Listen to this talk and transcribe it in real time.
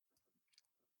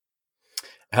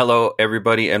Hello,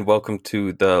 everybody, and welcome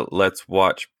to the Let's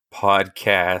Watch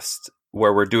podcast,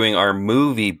 where we're doing our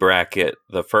movie bracket,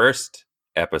 the first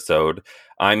episode.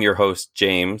 I'm your host,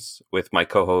 James, with my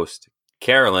co-host,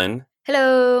 Carolyn.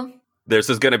 Hello. This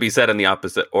is going to be said in the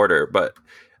opposite order, but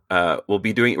we're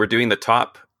doing the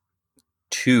top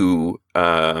two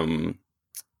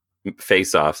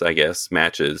face-offs, I guess,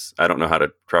 matches. I don't know how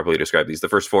to properly describe these. The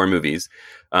first four movies,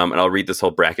 and I'll read this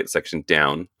whole bracket section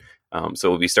down. So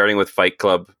we'll be starting with Fight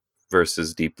Club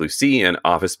versus Deep Blue Sea and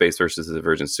Office Space versus The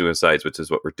Virgin Suicides, which is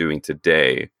what we're doing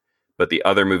today. But the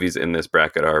other movies in this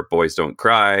bracket are Boys Don't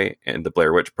Cry and The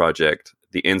Blair Witch Project,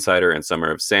 The Insider and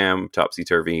Summer of Sam, Topsy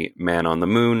Turvy, Man on the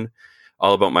Moon,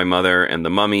 All About My Mother and The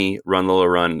Mummy, Run Lola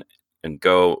Run and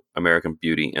Go, American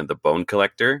Beauty, and The Bone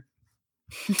Collector.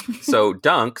 So,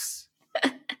 Dunks,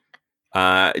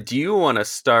 do you want to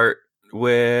start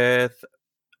with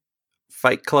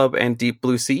Fight Club and Deep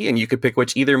Blue Sea, and you could pick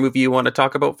either movie you want to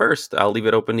talk about first. I'll leave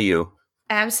it open to you.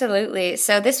 Absolutely.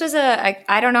 So this was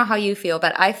I don't know how you feel,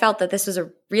 but I felt that this was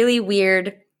a really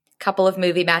weird couple of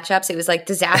movie matchups. It was like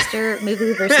disaster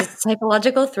movie versus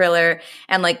psychological thriller,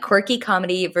 and like quirky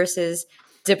comedy versus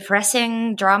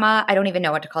depressing drama. I don't even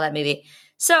know what to call that movie.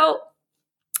 So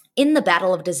in the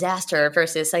battle of disaster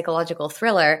versus psychological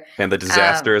thriller. And the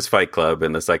disaster is Fight Club,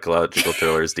 and the psychological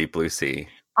thriller is Deep Blue Sea.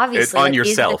 Obviously, it's on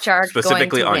yourself,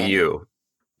 specifically on you.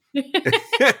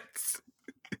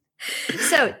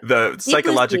 So the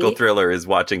psychological thriller is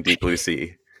watching Deep Blue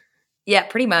Sea. Yeah,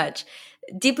 pretty much.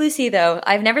 Deep Blue Sea, though,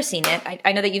 I've never seen it.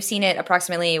 I know that you've seen it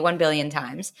approximately 1 billion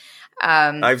times.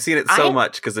 I've seen it so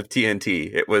much because of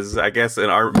TNT. It was, I guess, in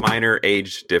our minor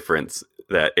age difference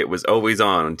that it was always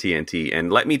on TNT.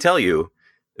 And let me tell you,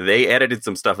 they edited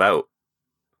some stuff out.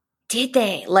 Did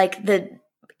they? Like the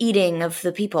eating of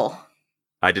the people?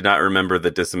 I did not remember the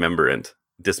dismemberment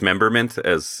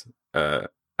as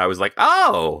I was like,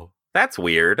 oh, that's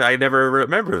weird. I never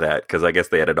remember that because I guess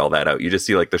they edited all that out. You just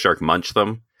see like the shark munch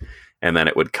them and then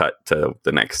it would cut to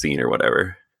the next scene or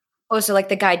whatever. Oh, so like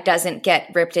the guy doesn't get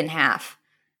ripped in half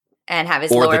and have his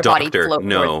lower body float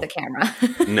towards the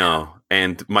camera. No.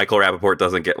 And Michael Rappaport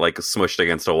doesn't get like smushed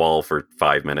against a wall for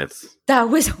 5 minutes. That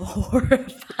was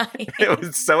horrifying. It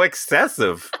was so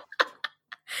excessive.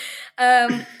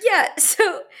 Yeah,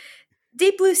 so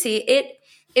Deep Blue Sea,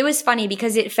 it was funny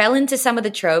because it fell into some of the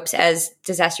tropes as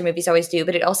disaster movies always do,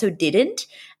 but it also didn't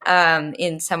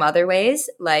in some other ways.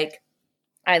 Like,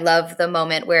 I love the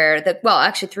moment where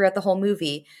actually throughout the whole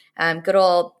movie, good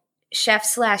old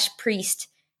chef / priest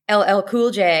LL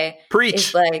Cool J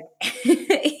is like,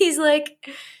 he's like,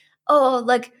 oh,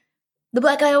 like the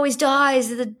black guy always dies,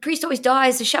 the priest always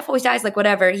dies, the chef always dies, like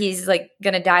whatever. He's like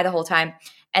gonna die the whole time.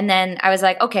 And then I was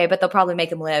like, okay, but they'll probably make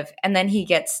him live. And then he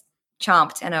gets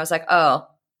chomped. And I was like, oh,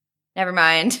 never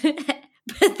mind.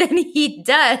 But then he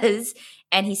does.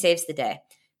 And he saves the day.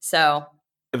 So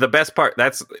the best part,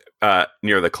 that's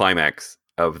near the climax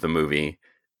of the movie.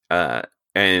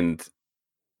 And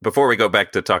before we go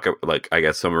back to talk, like, I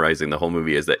guess summarizing the whole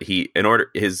movie is that he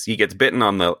gets bitten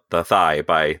on the thigh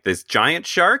by this giant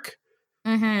shark.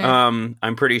 Mm-hmm.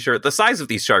 I'm pretty sure the size of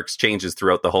these sharks changes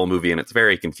throughout the whole movie. And it's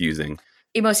very confusing.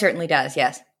 It most certainly does,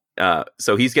 yes.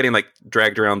 So he's getting like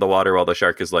dragged around the water while the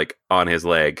shark is like on his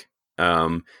leg.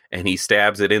 And he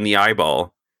stabs it in the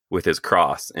eyeball with his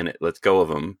cross and it lets go of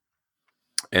him.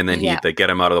 And then they get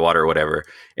him out of the water or whatever.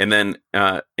 And then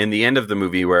in the end of the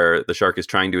movie where the shark is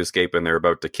trying to escape and they're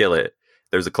about to kill it,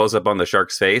 there's a close up on the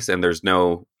shark's face and there's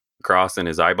no cross in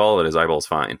his eyeball and his eyeball's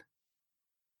fine.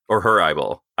 Or her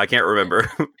eyeball. I can't remember.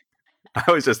 I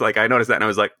was just like, I noticed that and I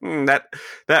was like,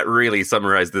 that really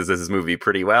summarizes this movie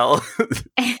pretty well.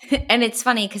 And it's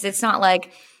funny because it's not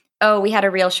like, oh, we had a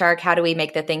real shark. How do we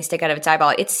make the thing stick out of its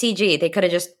eyeball? It's CG. They could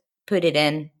have just put it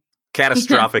in.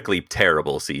 Catastrophically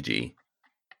terrible CG.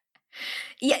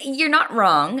 Yeah, you're not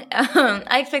wrong.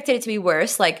 I expected it to be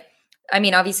worse. Like, I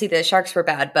mean, obviously the sharks were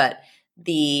bad, but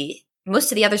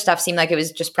most of the other stuff seemed like it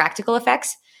was just practical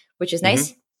effects, which is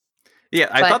nice. Mm-hmm. Yeah,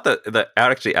 I thought that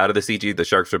actually out of the CG, the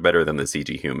sharks were better than the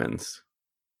CG humans.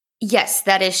 Yes,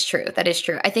 that is true. That is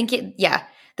true. I think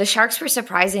the sharks were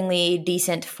surprisingly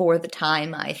decent for the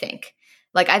time, I think.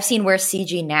 Like, I've seen worse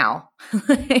CG now.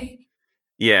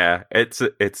 Yeah,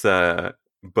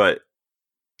 but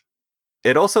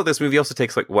it also, this movie also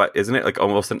takes like, what, isn't it like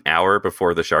almost an hour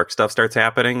before the shark stuff starts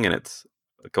happening? And it's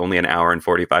like only an hour and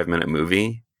 45-minute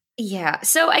movie. Yeah,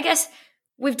 so I guess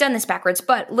we've done this backwards,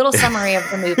 but little summary of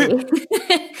the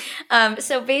movie.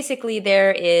 So basically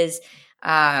there is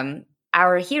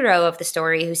our hero of the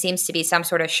story who seems to be some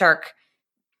sort of shark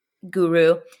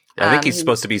guru. I think he's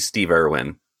supposed to be Steve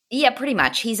Irwin. Yeah, pretty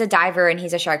much. He's a diver and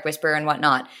he's a shark whisperer and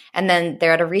whatnot. And then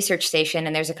they're at a research station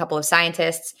and there's a couple of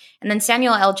scientists. And then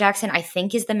Samuel L. Jackson, I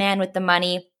think, is the man with the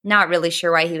money. Not really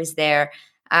sure why he was there.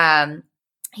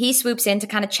 He swoops in to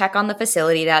kind of check on the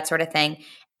facility, that sort of thing.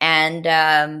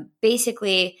 And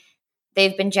basically,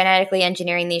 they've been genetically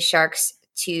engineering these sharks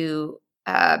to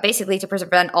basically to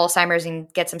prevent Alzheimer's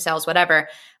and get some cells, whatever.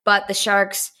 But the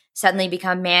sharks suddenly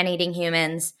become man-eating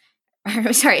humans.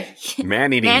 Sorry,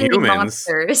 man-eating humans,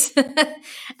 monsters,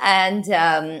 and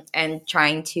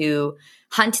trying to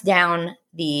hunt down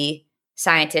the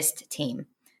scientist team.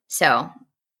 So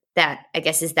that, I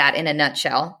guess, is that in a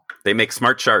nutshell. They make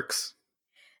smart sharks.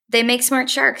 They make smart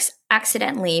sharks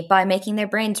accidentally by making their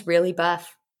brains really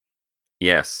buff.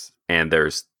 Yes, and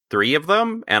there's 3 of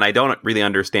them, and I don't really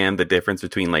understand the difference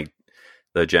between like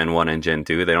the Gen 1 and Gen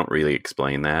 2. They don't really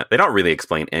explain that. They don't really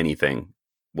explain anything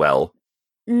well.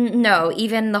 No,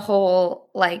 even the whole,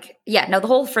 the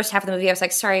whole first half of the movie, I was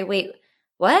like, sorry, wait,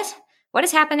 what? What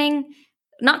is happening?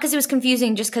 Not because it was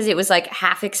confusing, just because it was like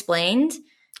half explained.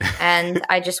 And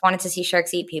I just wanted to see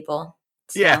sharks eat people.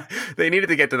 So. Yeah, they needed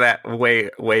to get to that way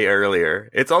earlier.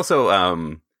 It's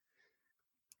also,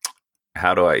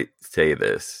 how do I say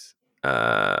this?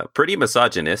 Pretty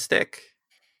misogynistic.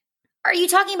 Are you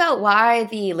talking about why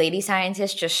the lady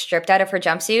scientist just stripped out of her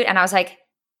jumpsuit? And I was like,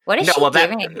 what is she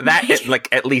doing? That like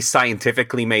at least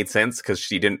scientifically made sense because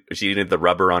she needed the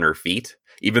rubber on her feet,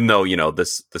 even though the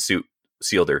suit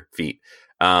sealed her feet.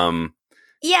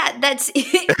 Yeah, that's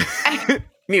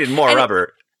needed more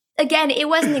rubber. Again, it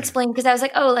wasn't explained because I was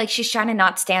like, oh, like she's trying to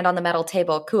not stand on the metal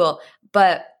table, cool.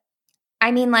 But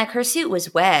I mean, like her suit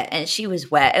was wet and she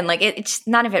was wet, and like it just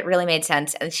none of it really made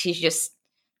sense. And she's just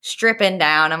stripping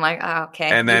down. I'm like, oh, okay.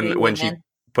 And then when she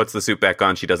puts the suit back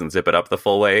on, she doesn't zip it up the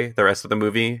full way the rest of the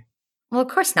movie. Well, of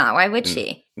course not. Why would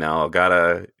she? No,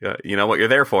 gotta, you know what you're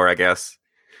there for, I guess.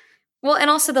 Well, and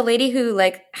also the lady who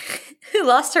who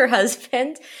lost her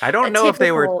husband. I don't know if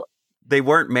they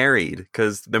weren't married,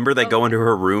 because remember they go into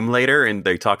her room later and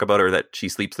they talk about her that she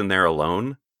sleeps in there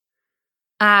alone.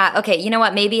 Okay. You know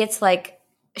what? Maybe it's like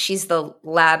she's the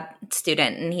lab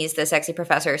student and he's the sexy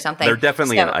professor or something. They're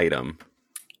definitely an item.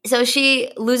 So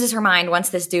she loses her mind once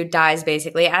this dude dies,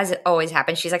 basically, as it always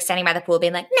happens. She's like standing by the pool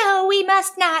being like, no, we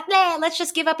must not. Let's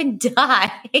just give up and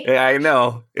die. Yeah, I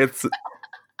know. It's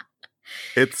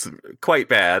quite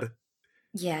bad.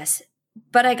 Yes.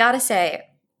 But I gotta say,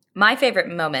 my favorite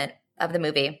moment of the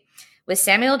movie was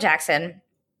Samuel Jackson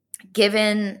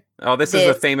given... Oh, this is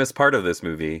a famous part of this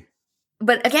movie.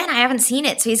 But again, I haven't seen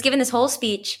it. So he's given this whole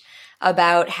speech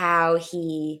about how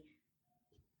he...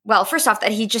 Well, first off,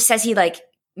 that he just says he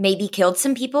maybe killed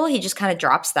some people. He just kind of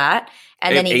drops that.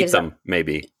 And then he gives them,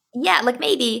 maybe. Yeah,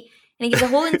 maybe. And he gives a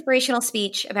whole inspirational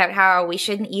speech about how we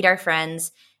shouldn't eat our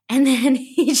friends. And then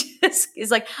he just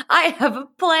is like, I have a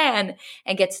plan,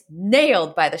 and gets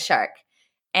nailed by the shark.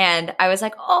 And I was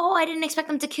like, oh, I didn't expect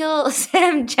them to kill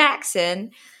Sam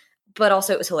Jackson. But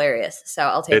also it was hilarious. So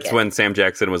I'll take it. It's when Sam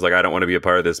Jackson was like, I don't want to be a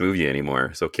part of this movie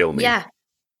anymore. So kill me. Yeah.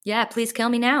 Yeah, please kill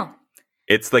me now.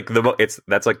 It's like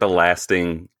that's like the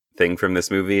lasting thing from this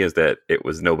movie is that it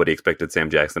was nobody expected Sam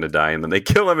Jackson to die, and then they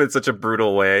kill him in such a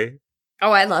brutal way.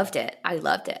 Oh, I loved it.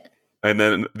 And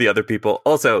then the other people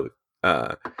also,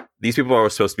 these people are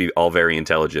supposed to be all very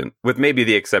intelligent, with maybe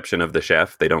the exception of the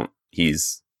chef.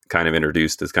 He's kind of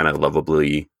introduced as kind of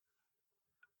lovably,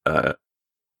 like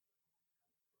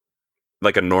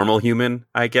a normal human,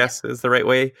 I guess is the right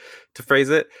way to phrase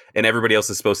it. And everybody else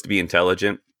is supposed to be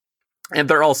intelligent. And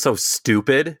they're all so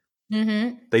stupid.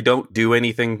 Mm-hmm. They don't do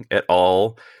anything at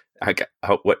all.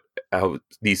 How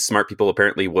these smart people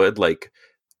apparently would. Like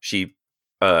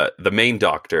the main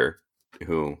doctor,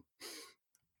 who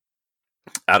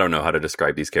I don't know how to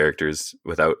describe these characters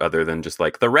other than just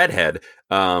like the redhead.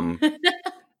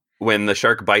 When the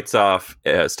shark bites off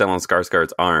Stellan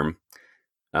Skarsgård's arm,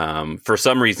 for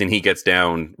some reason he gets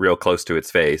down real close to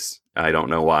its face. I don't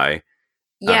know why.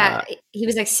 Yeah, he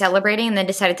was celebrating and then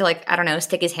decided to I don't know,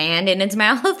 stick his hand in its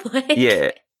mouth.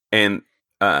 Yeah, and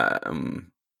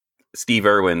Steve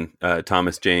Irwin,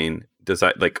 Thomas Jane,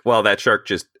 decide that shark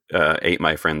just ate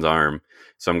my friend's arm,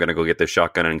 so I'm gonna go get this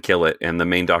shotgun and kill it. And the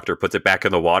main doctor puts it back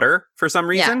in the water for some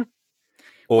reason. Yeah.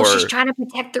 Or she's trying to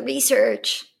protect the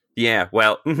research. Yeah,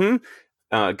 well,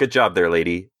 good job there,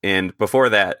 lady. And before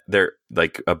that, they're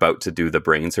about to do the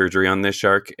brain surgery on this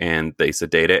shark, and they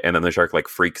sedate it, and then the shark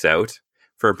freaks out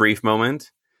for a brief moment,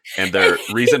 and their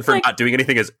reason for not doing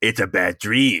anything is it's a bad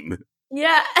dream.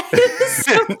 Yeah, it's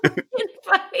so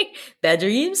funny. Bad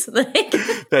dreams,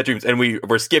 bad dreams, and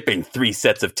we're skipping 3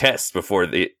 sets of tests before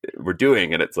we're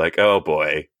doing, and it's like, oh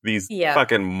boy, these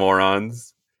fucking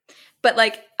morons. But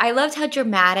like, I loved how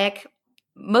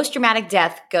most dramatic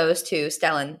death goes to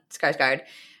Stellan Skarsgård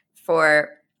for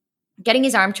getting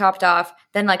his arm chopped off,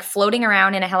 then like floating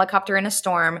around in a helicopter in a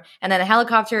storm, and then the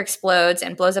helicopter explodes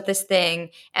and blows up this thing,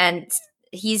 and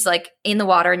he's like in the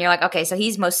water, and you're like, okay, so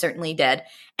he's most certainly dead.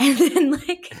 And then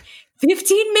like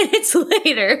 15 minutes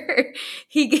later,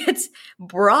 he gets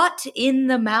brought in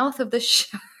the mouth of the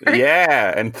shark.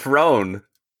 Yeah, and thrown.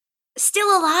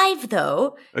 Still alive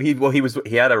though. He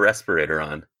had a respirator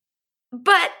on.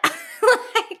 But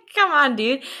like, come on,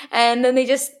 dude. And then they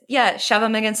just shove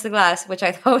him against the glass, which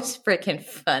I thought was freaking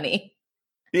funny.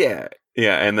 Yeah,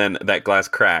 and then that glass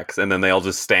cracks, and then they all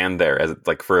just stand there as it's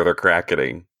like further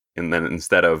cracking, and then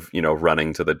instead of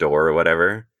running to the door or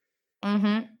whatever.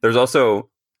 Mm-hmm. There's also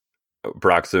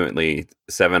approximately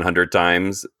 700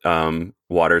 times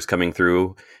water's coming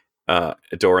through a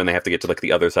door, and they have to get to like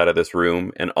the other side of this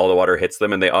room, and all the water hits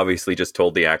them, and they obviously just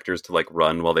told the actors to like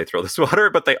run while they throw this water,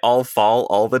 but they all fall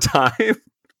all the time.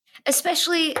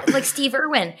 Especially like Steve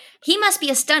Irwin. He must be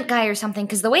a stunt guy or something,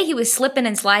 because the way he was slipping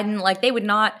and sliding, like they would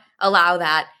not allow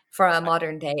that for a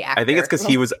modern day actor. I think it's because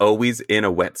he was always in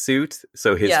a wetsuit,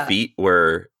 so his feet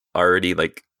were already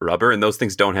like rubber, and those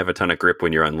things don't have a ton of grip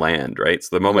when you're on land, right?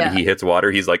 So the moment he hits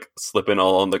water, he's like slipping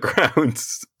all on the ground.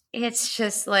 It's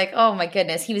just like, oh my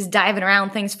goodness, he was diving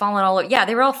around, things falling all over. Yeah,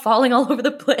 they were all falling all over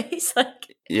the place.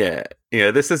 Like, yeah,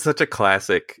 this is such a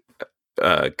classic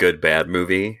good bad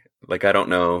movie. Like, I don't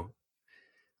know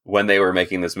when they were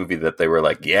making this movie that they were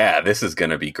like, yeah, this is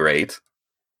gonna be great.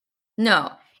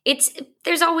 No,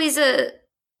 there's always a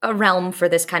realm for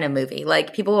this kind of movie.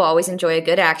 Like, people will always enjoy a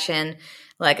good action,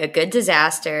 like a good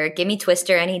disaster. Give me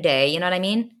Twister any day. You know what I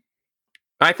mean?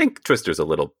 I think Twister's a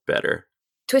little better.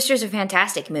 Twister's a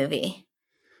fantastic movie.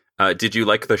 Did you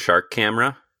like the shark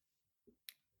camera?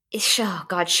 Oh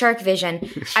God, Shark Vision.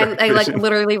 I like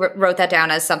literally wrote that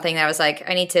down as something that I was like,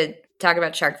 I need to talk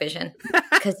about Shark Vision,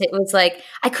 because it was like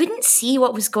I couldn't see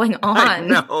what was going on.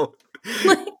 No.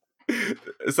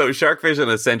 So Shark Vision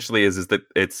essentially is that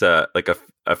it's like a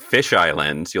fisheye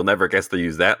lens. You'll never guess they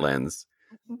use that lens.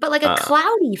 But like a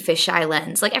cloudy fisheye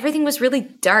lens. Like everything was really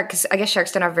dark, because I guess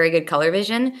sharks don't have very good color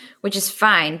vision, which is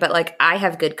fine. But like I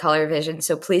have good color vision,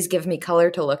 so please give me color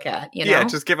to look at. Yeah,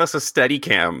 just give us a steady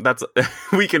cam. That's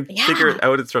we can figure it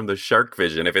out. It's from the Shark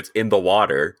Vision if it's in the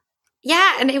water.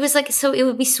 Yeah, and it was like, so it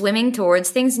would be swimming towards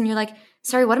things, and you're like,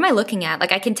 sorry, what am I looking at?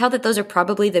 Like I can tell that those are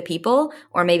probably the people,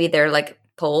 or maybe they're like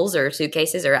poles or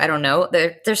suitcases, or I don't know.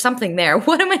 There's something there.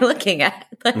 What am I looking at?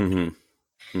 Like,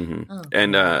 Oh,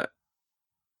 and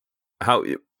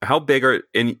how big are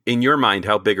in your mind?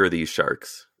 How big are these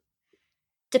sharks?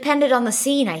 Depended on the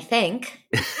scene, I think.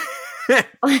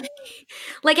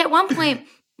 Like at one point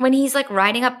when he's like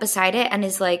riding up beside it and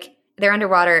is like they're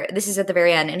underwater. This is at the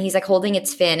very end, and he's like holding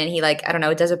its fin, and he like, I don't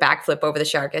know, does a backflip over the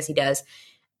shark as he does.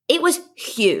 It was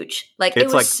huge. Like it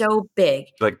was like, so big,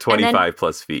 like 25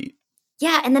 plus feet.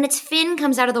 Yeah, and then its fin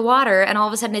comes out of the water, and all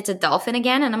of a sudden it's a dolphin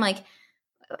again, and I'm like,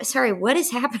 sorry, what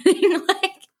is happening?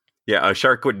 Like. Yeah, a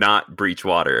shark would not breach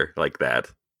water like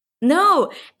that.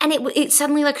 No, and it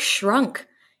suddenly like shrunk.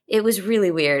 It was really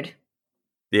weird.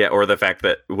 Yeah, or the fact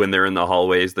that when they're in the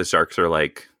hallways, the sharks are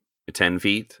like 10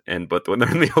 feet, but when they're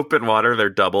in the open water, they're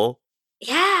double.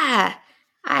 Yeah,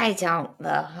 I don't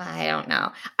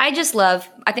know. I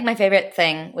think my favorite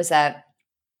thing was that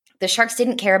the sharks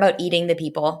didn't care about eating the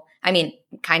people. I mean,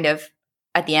 kind of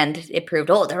at the end, it proved,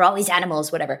 they're all these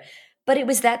animals, whatever. But it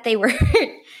was that they were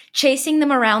chasing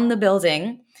them around the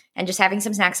building and just having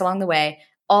some snacks along the way,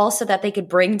 all so that they could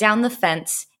bring down the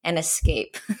fence and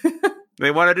escape. They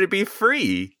wanted to be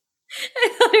free. I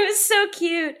thought it was so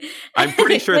cute. I'm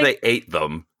pretty sure they ate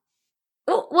them.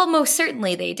 Well, most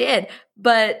certainly they did.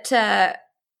 But yeah,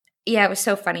 it was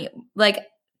so funny. Like,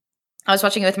 I was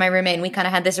watching it with my roommate, and we kind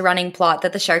of had this running plot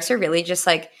that the sharks are really just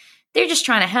like, they're just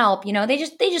trying to help, they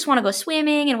just want to go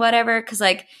swimming and whatever. Cause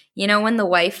like, when the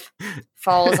wife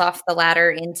falls off the ladder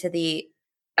into the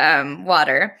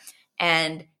water,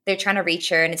 and they're trying to reach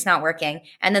her and it's not working.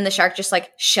 And then the shark just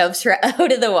like shoves her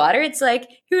out of the water. It's like,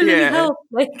 here, let me help.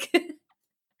 Like,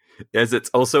 as it's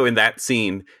also in that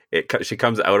scene, she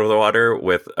comes out of the water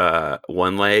with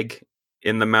one leg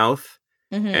in the mouth,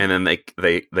 and then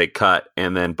they cut,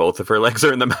 and then both of her legs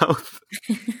are in the mouth.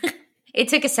 It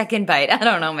took a second bite. I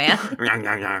don't know, man.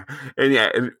 And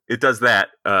yeah, it does that.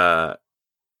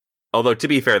 Although, to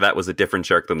be fair, that was a different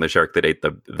shark than the shark that ate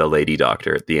the lady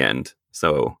doctor at the end.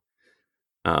 So,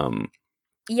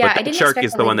 yeah, but the shark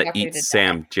is the one that eats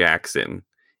Sam Jackson.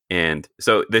 And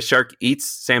so the shark eats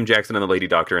Sam Jackson and the lady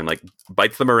doctor and like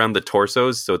bites them around the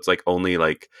torsos. So it's like only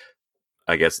like,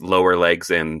 I guess, lower legs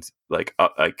and like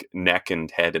neck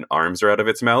and head and arms are out of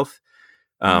its mouth.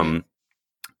 Um,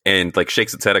 and like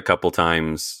shakes its head a couple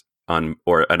times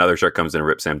or another shark comes in and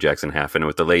rips Sam Jackson in half. And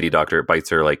with the lady doctor, it bites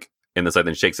her like in the side,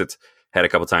 then shakes its head a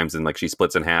couple times and like she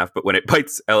splits in half. But when it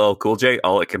bites LL Cool J,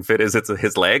 all it can fit is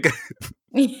his leg.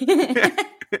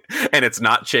 And it's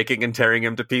not shaking and tearing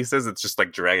him to pieces. It's just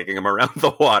like dragging him around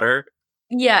the water.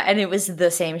 Yeah, and it was the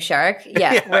same shark.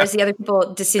 Yeah, whereas the other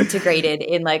people disintegrated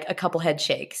in like a couple head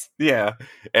shakes. Yeah,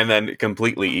 and then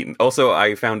completely eaten. Also,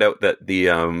 I found out that the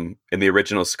in the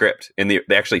original script, they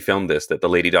actually filmed this, that the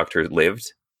lady doctor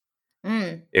lived.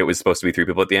 It was supposed to be 3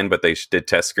 people at the end, but they did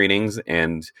test screenings,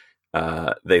 and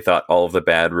they thought all of the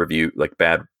bad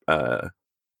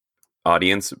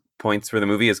audience points for the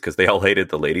movie is because they all hated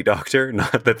the lady doctor,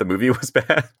 not that the movie was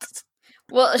bad.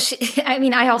 Well,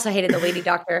 I also hated the lady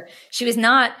doctor. She was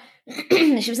not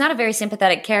a very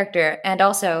sympathetic character. And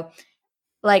also,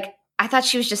 like, I thought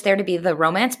she was just there to be the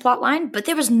romance plotline, but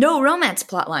there was no romance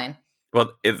plotline.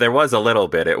 Well, there was a little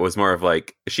bit. It was more of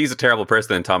like, she's a terrible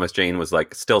person, and Thomas Jane was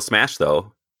like, still smash,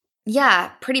 though. Yeah,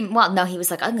 pretty well. No, he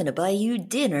was like, I'm going to buy you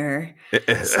dinner.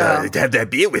 Have that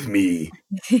beer with me.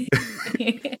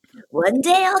 One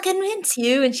day I'll convince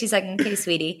you. And she's like, okay,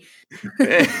 sweetie.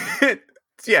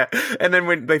 Yeah, and then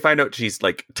when they find out she's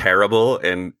like terrible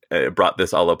and brought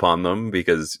this all upon them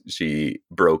because she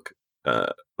broke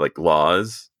like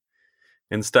laws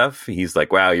and stuff, he's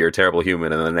like, wow, you're a terrible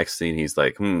human. And then the next scene he's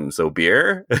like, so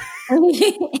beer.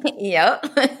 Yep.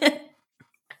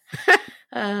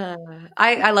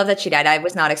 I love that she died. I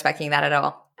was not expecting that at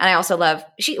all. And I also love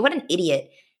what an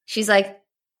idiot. She's like,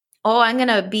 oh, I'm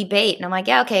gonna be bait. And I'm like,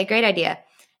 yeah, okay, great idea.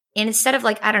 And instead of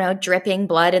like, I don't know, dripping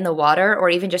blood in the water or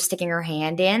even just sticking her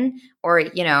hand in or,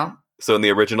 you know. So in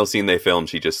the original scene they filmed,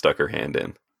 she just stuck her hand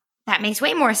in. That makes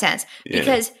way more sense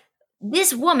because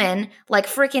this woman like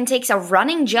freaking takes a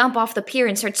running jump off the pier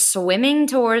and starts swimming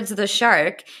towards the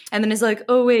shark and then is like,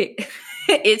 oh, wait,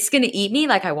 it's going to eat me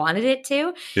like I wanted it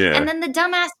to. Yeah. And then the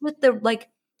dumbass with the like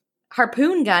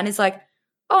harpoon gun is like,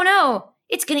 oh, no.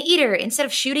 It's going to eat her. Instead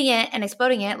of shooting it and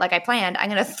exploding it like I planned, I'm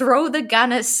going to throw the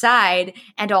gun aside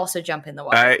and also jump in the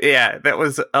water. Yeah, that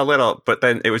was a little, but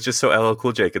then it was just so LL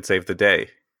Cool J could save the day.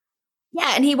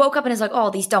 Yeah, and he woke up and is like, oh,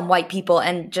 these dumb white people,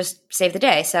 and just save the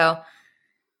day. So,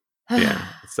 yeah,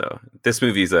 so this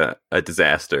movie's a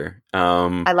disaster.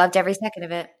 I loved every second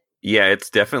of it. Yeah, it's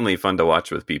definitely fun to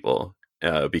watch with people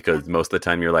because most of the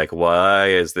time you're like, why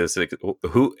is this? At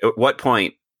what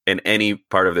point in any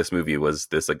part of this movie was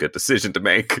this a good decision to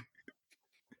make?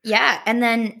 Yeah, and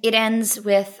then it ends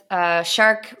with a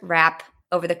shark rap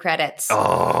over the credits.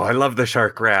 Oh, I love the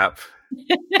shark rap.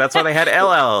 That's why they had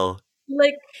LL.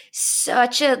 Like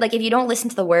such a like if you don't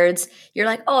listen to the words, you're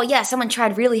like, oh yeah, someone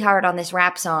tried really hard on this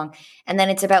rap song. And then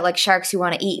it's about like sharks who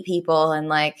want to eat people and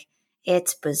like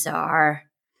it's bizarre.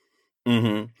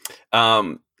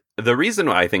 Mm-hmm. The reason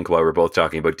why I think why we're both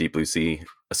talking about Deep Blue Sea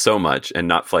so much and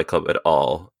not Fight Club at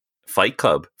all. Fight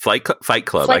Club.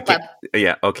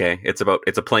 Yeah, okay. It's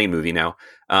a plane movie now.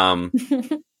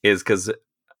 Is because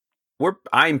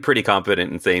I'm pretty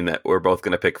confident in saying that we're both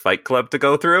going to pick Fight Club to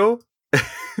go through.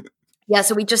 Yeah,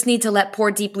 so we just need to let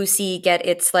poor Deep Blue Sea get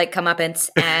its like comeuppance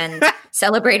and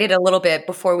celebrate it a little bit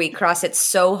before we cross it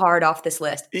so hard off this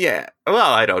list. Yeah.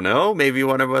 Well, I don't know. Maybe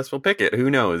one of us will pick it. Who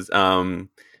knows?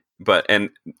 But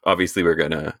obviously we're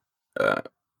gonna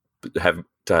have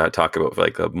to talk about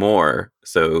Fight Club more,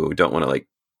 so don't want to like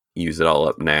use it all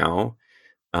up now.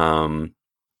 But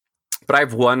I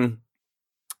have one.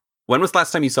 When was the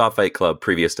last time you saw Fight Club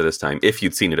previous to this time, if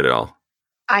you'd seen it at all?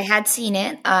 I had seen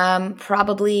it,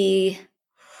 probably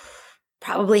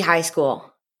high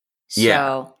school. So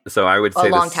yeah. So I would say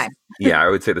a long time. Yeah, I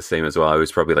would say the same as well. I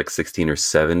was probably like 16 or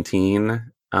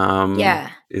 17.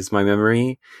 Is my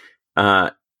memory.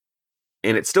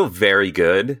 And it's still very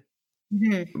good,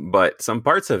 but some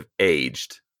parts have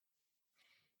aged.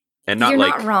 And not You're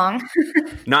like not wrong.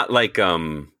 not like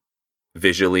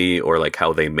visually or like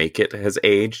how they make it has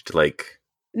aged. Like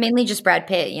mainly just Brad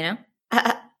Pitt, you know?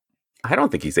 I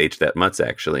don't think he's aged that much,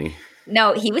 actually.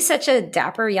 No, he was such a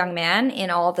dapper young man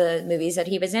in all the movies that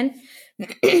he was in.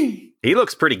 He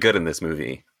looks pretty good in this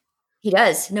movie. He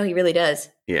does. No, he really does.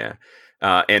 Yeah.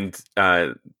 And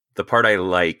the part I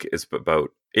like is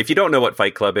about, if you don't know what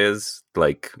Fight Club is,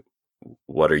 like,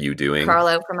 what are you doing? Crawl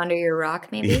out from under your rock,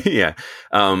 maybe? Yeah.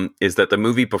 Is that the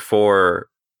movie before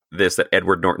this that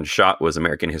Edward Norton shot was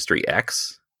American History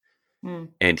X.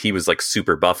 And he was like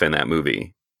super buff in that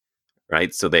movie.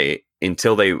 Right. So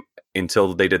until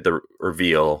they did the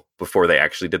reveal, before they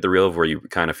actually did the reveal where you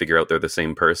kind of figure out they're the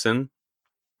same person,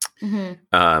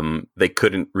 they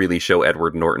couldn't really show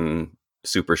Edward Norton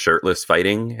super shirtless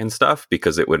fighting and stuff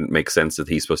because it wouldn't make sense that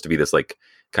he's supposed to be this like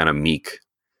kind of meek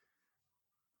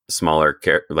smaller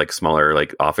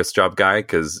like office job guy,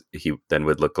 because he then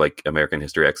would look like American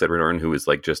History X Edward Norton, who was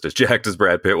like just as jacked as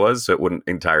Brad Pitt was, so it wouldn't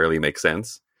entirely make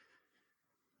sense.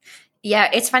 Yeah,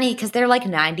 it's funny because they're like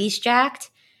 90s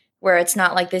jacked, where it's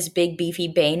not like this big beefy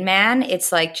Bane man.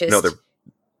 It's like just No, they're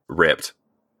ripped.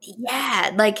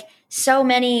 yeah, like so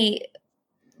many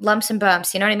lumps and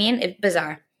bumps. You know what I mean? It's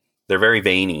bizarre. They're very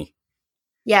veiny.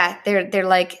 Yeah, they're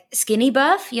like skinny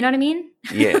buff. You know what I mean?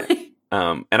 Yeah.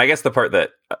 And I guess the part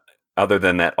that, other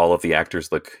than that, all of the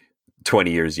actors look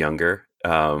 20 years younger,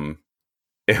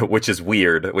 which is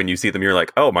weird. When you see them, you're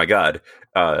like, oh my God.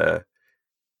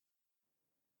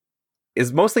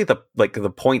 Is mostly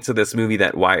the points of this movie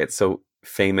that why it's so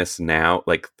famous now,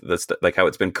 like like how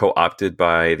it's been co-opted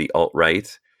by the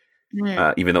alt-right,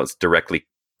 even though it's directly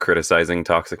criticizing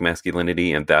toxic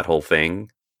masculinity and that whole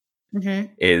thing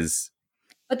is.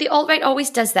 But the alt-right always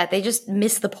does that. They just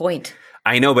miss the point.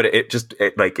 I know, but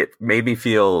it made me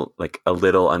feel like a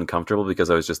little uncomfortable, because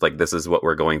I was just like, this is what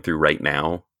we're going through right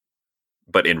now,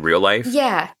 but in real life.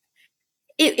 Yeah.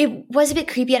 It was a bit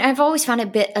creepy, and I've always found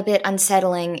it a bit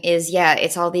unsettling.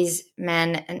 It's all these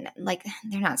men, and like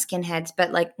they're not skinheads,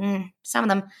 but like some of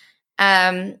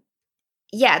them,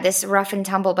 this rough and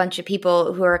tumble bunch of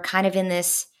people who are kind of in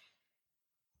this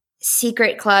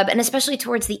secret club, and especially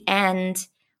towards the end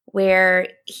where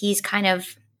he's kind of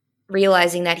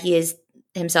realizing that he is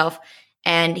himself,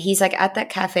 and he's like at that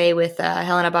cafe with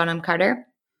Helena Bonham Carter,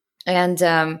 and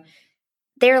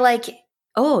they're like,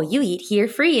 oh, you eat here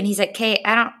free. And he's like, okay,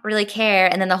 I don't really care.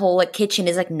 And then the whole like kitchen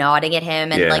is like nodding at him.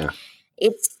 And like,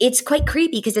 it's quite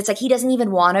creepy, because it's like, he doesn't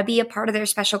even want to be a part of their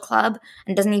special club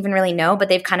and doesn't even really know, but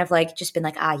they've kind of like just been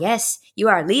like, ah, yes, you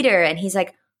are a leader. And he's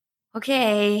like,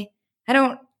 okay,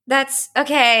 that's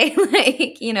okay.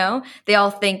 Like, you know, they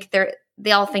all think they're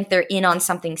in on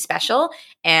something special.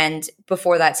 And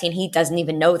before that scene, he doesn't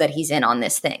even know that he's in on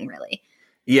this thing, really.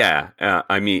 Yeah,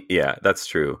 I mean, yeah, that's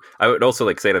true. I would also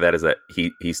like say to that is that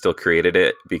he still created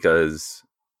it, because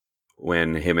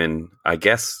when him and I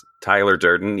guess Tyler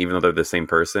Durden, even though they're the same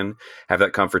person, have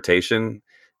that confrontation,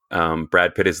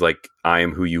 Brad Pitt is like, I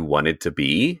am who you wanted to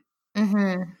be.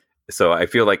 Mm-hmm. So I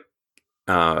feel like,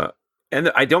 and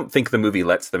I don't think the movie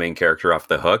lets the main character off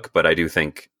the hook, but I do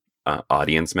think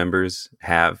audience members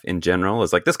have in general,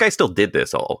 is like, this guy still did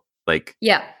this all. Like,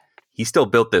 yeah. He still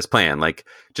built this plan. Like,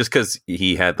 just because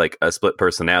he had like a split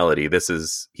personality,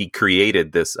 he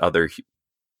created this other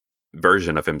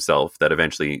version of himself that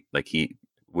eventually like he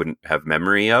wouldn't have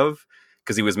memory of,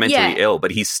 because he was mentally ill,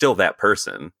 but he's still that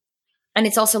person. And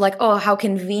it's also like, oh, how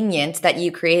convenient that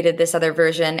you created this other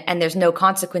version and there's no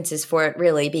consequences for it,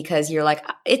 really, because you're like,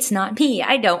 it's not me.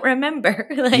 I don't remember.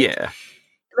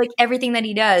 Like everything that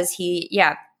he does, he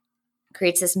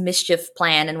creates this mischief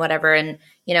plan and whatever. And,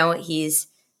 you know, he's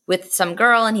with some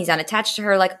girl and he's unattached to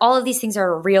her. Like, all of these things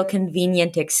are a real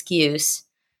convenient excuse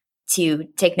to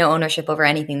take no ownership over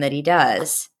anything that he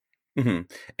does. Mm-hmm.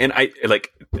 And I like,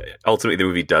 ultimately the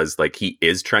movie does, like, he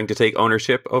is trying to take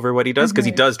ownership over what he does, because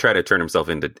he does try to turn himself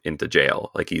into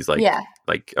jail. Like, he's like,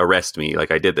 like, arrest me,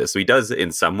 like I did this. So he does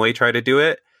in some way try to do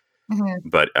it. Mm-hmm.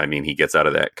 But I mean, he gets out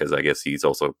of that because I guess he's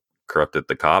also corrupted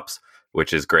the cops,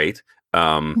 which is great.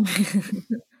 And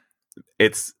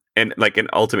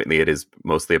ultimately it is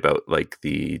mostly about like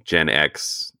the Gen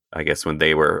X, I guess, when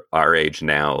they were our age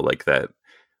now, like that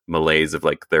malaise of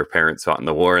like their parents fought in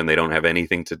the war and they don't have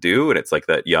anything to do. And it's like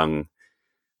that young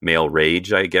male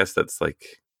rage, I guess, that's like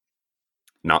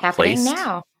not happening placed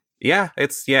now. Yeah,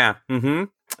 it's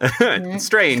It's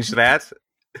strange that.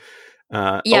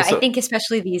 Also, I think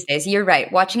especially these days, you're right.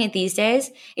 Watching it these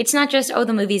days, it's not just,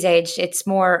 the movie's aged. It's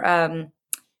more,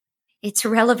 it's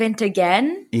relevant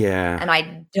again. Yeah. And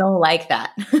I don't like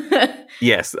that.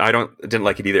 Yes, didn't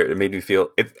like it either. It made me feel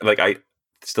like I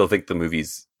still think the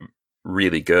movie's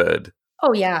really good.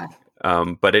 Oh yeah.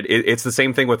 But it's the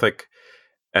same thing with like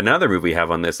another movie we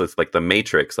have on this. It's like The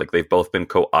Matrix. Like, they've both been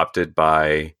co-opted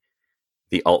by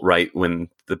the alt-right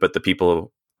but the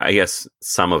people, I guess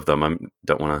some of them, I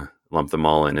don't want to lump them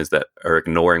all in, is that are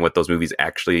ignoring what those movies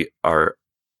actually are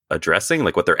addressing,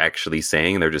 like what they're actually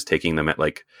saying. They're just taking them at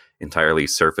like entirely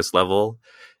surface level.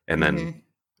 And then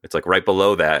it's like right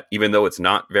below that, even though it's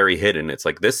not very hidden, it's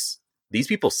like these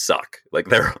people suck. Like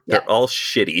they're all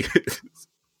shitty.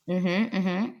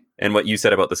 And what you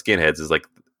said about the skinheads is like,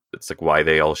 it's like why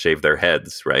they all shave their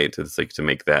heads, right? It's like to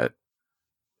make that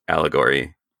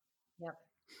allegory. Yep.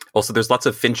 Also, there's lots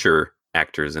of Fincher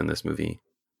actors in this movie.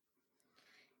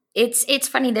 It's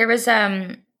funny. There was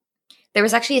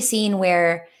actually a scene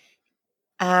where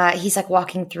he's like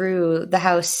walking through the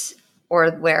house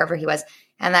or wherever he was,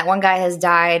 and that one guy has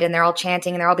died, and they're all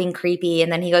chanting, and they're all being creepy,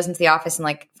 and then he goes into the office and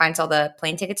like finds all the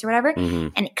plane tickets or whatever. Mm-hmm.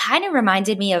 And it kind of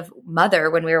reminded me of Mother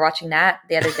when we were watching that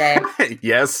the other day.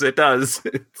 Yes, it does.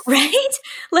 Right?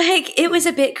 Like, it was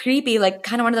a bit creepy, like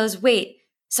kind of one of those, wait,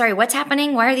 sorry, what's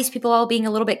happening? Why are these people all being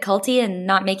a little bit culty and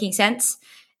not making sense?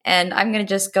 And I'm going to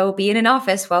just go be in an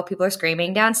office while people are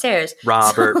screaming downstairs.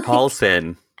 Robert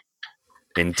Paulson.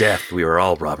 In death, we were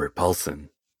all Robert Paulson.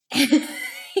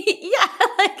 Yeah,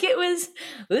 like it was,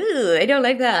 ooh, I don't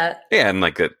like that. Yeah, and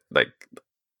like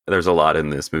there's a lot in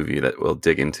this movie that we'll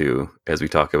dig into as we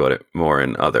talk about it more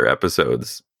in other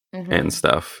episodes and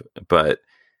stuff. But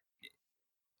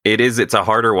it's a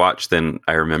harder watch than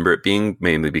I remember it being,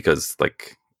 mainly because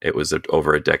like it was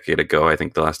over a decade ago, I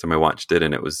think, the last time I watched it,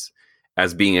 and it was,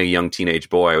 as being a young teenage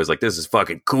boy, I was like, this is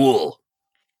fucking cool.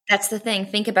 That's the thing.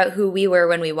 Think about who we were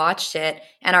when we watched it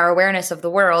and our awareness of the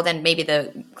world and maybe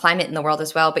the climate in the world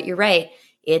as well. But you're right.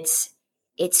 It's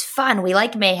fun. We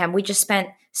like mayhem. We just spent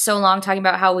so long talking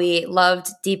about how we loved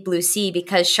Deep Blue Sea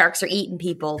because sharks are eating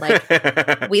people.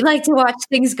 Like, we like to watch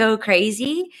things go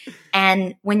crazy.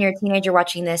 And when you're a teenager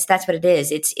watching this, that's what it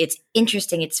is. It's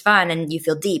interesting. It's fun, and you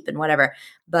feel deep and whatever.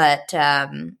 But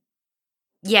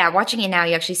yeah, watching it now,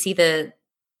 you actually see the,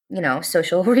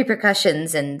 social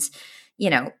repercussions and,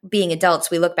 being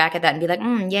adults, we look back at that and be like,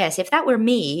 yes, if that were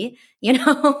me,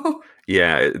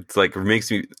 Yeah, it's like, it makes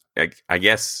me, I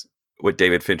guess what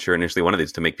David Fincher initially wanted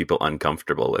is to make people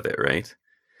uncomfortable with it, right?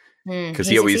 Because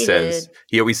he always says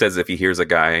if he hears a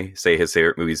guy say his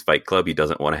favorite movie is Fight Club, he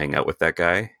doesn't want to hang out with that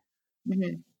guy.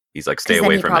 Mm-hmm. He's like, stay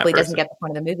away from that person. He probably doesn't get the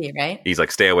point of the movie, right? He's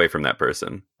like, stay away from that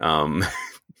person.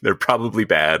 They're probably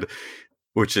bad,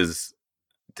 which is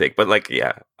take. But like,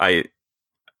 yeah,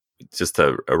 just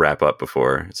to wrap up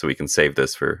before, so we can save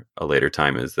this for a later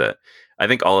time, is that I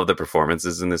think all of the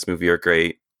performances in this movie are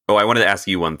great. Oh, I wanted to ask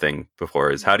you one thing before,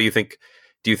 is do you think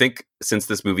since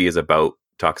this movie is about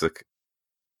toxic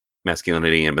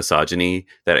masculinity and misogyny,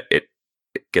 that it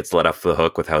gets let off the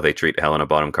hook with how they treat Helena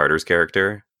Bonham Carter's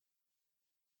character?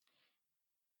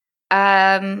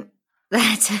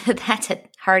 That's a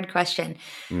hard question.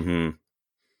 Mm-hmm.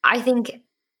 I think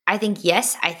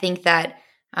yes. I think that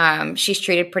she's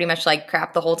treated pretty much like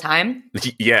crap the whole time.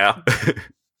 Yeah.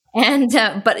 And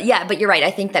but you're right.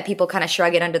 I think that people kind of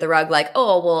shrug it under the rug, like,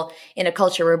 oh, well, in a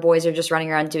culture where boys are just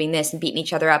running around doing this and beating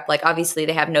each other up, like, obviously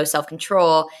they have no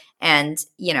self-control, and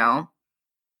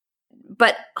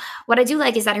but what I do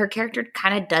like is that her character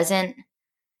kind of doesn't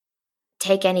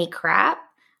take any crap.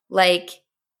 Like,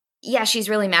 yeah, she's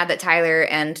really mad that Tyler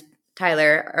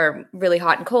are really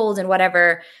hot and cold and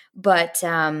whatever, but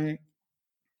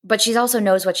she also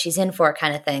knows what she's in for,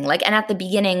 kind of thing. Like, and at the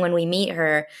beginning when we meet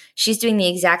her, she's doing the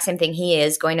exact same thing he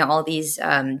is, going to all these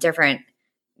different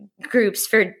groups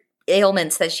for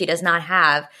ailments that she does not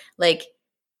have. Like,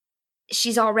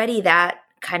 she's already that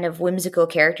kind of whimsical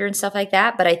character and stuff like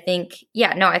that. But I think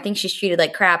she's treated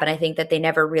like crap, and I think that they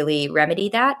never really remedy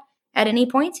that at any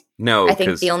point. No, I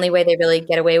think the only way they really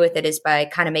get away with it is by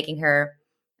kind of making her,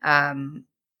 I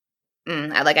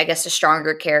guess, a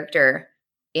stronger character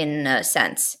in a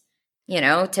sense,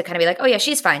 to kind of be like, oh yeah,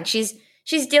 she's fine. She's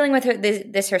dealing with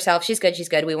this herself. She's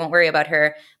good. We won't worry about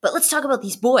her. But let's talk about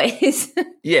these boys.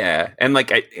 Yeah, and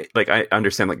I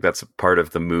understand, like, that's part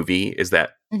of the movie, is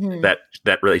that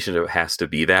that relationship has to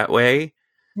be that way,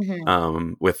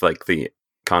 with like the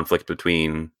conflict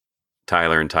between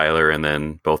Tyler and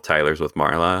then both Tylers with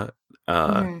Marla.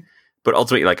 But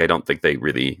ultimately, like, I don't think they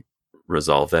really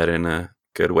resolve that in a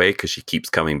good way, because she keeps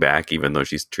coming back even though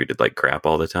she's treated like crap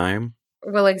all the time.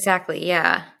 Well, exactly,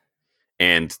 yeah.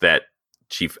 And that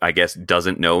she, I guess,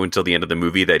 doesn't know until the end of the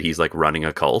movie that he's like running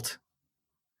a cult.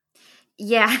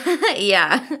 Yeah.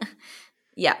 Yeah.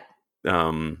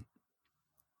 But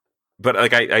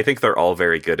like, I think they're all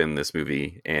very good in this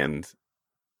movie, and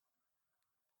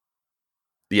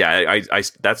yeah, I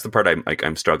that's the part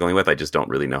I'm struggling with. I just don't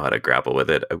really know how to grapple with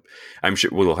it. I'm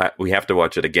sure we have to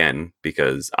watch it again,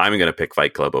 because I'm going to pick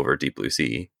Fight Club over Deep Blue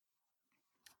Sea.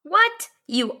 What?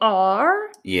 You are?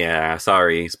 Yeah,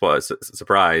 sorry.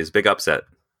 Surprise. Big upset.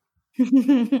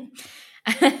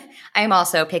 I'm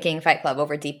also picking Fight Club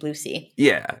over Deep Blue Sea.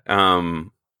 Yeah.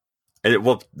 And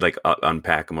we'll like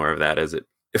unpack more of that as it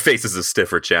faces a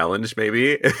stiffer challenge,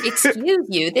 maybe. Excuse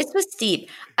you. This was steep.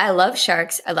 I love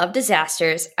sharks. I love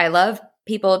disasters. I love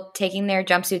people taking their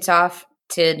jumpsuits off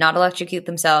to not electrocute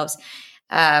themselves.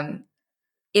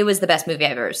 It was the best movie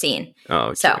I've ever seen.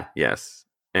 Oh, so yes.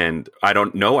 And I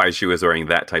don't know why she was wearing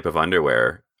that type of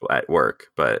underwear at work,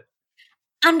 but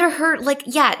under her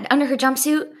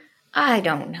jumpsuit. I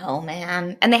don't know,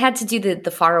 man. And they had to do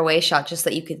the far away shot just so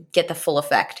that you could get the full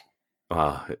effect.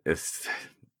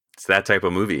 It's that type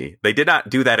of movie. They did not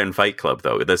do that in Fight Club,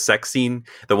 though. The sex scene,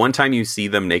 the one time you see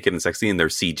them naked in sex scene, they're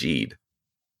CG'd.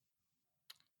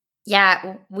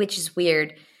 Yeah, which is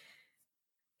weird.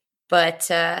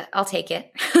 But I'll take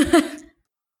it.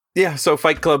 Yeah, so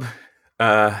Fight Club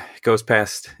goes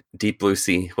past Deep Blue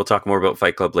Sea. We'll talk more about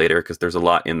Fight Club later because there's a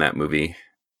lot in that movie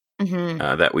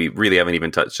that we really haven't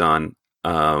even touched on,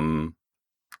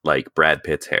 like Brad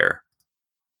Pitt's hair.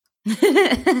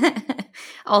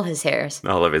 All his hairs.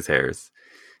 All of his hairs.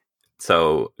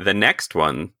 So the next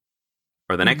one,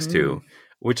 or the next two,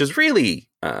 which is really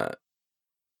a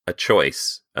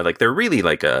choice. Like they're really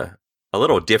like a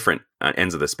little different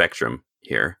ends of the spectrum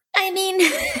here. I mean,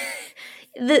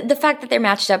 the fact that they're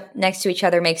matched up next to each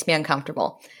other makes me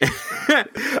uncomfortable.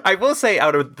 I will say,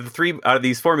 out of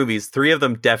these four movies, three of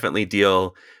them definitely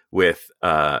deal with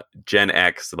Gen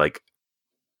X, like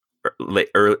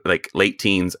late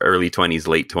teens, early 20s,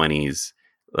 late 20s,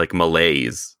 like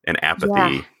malaise and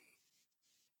apathy. Yeah.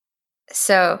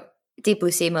 So Deep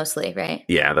Blue Sea mostly, right?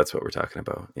 Yeah, that's what we're talking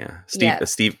about. Yeah.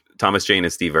 Thomas Jane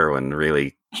as Steve Irwin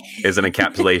really is an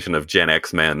encapsulation of Gen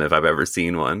X men if I've ever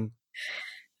seen one.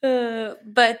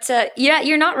 But yeah,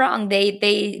 you're not wrong.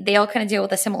 They all kind of deal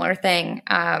with a similar thing,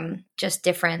 just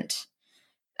different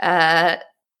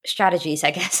strategies,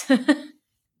 I guess.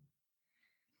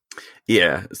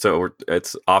 Yeah, so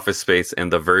it's Office Space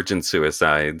and the Virgin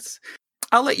Suicides.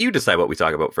 I'll let you decide what we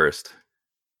talk about first.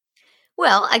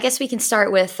 Well, I guess we can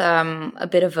start with a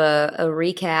bit of a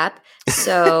recap.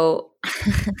 So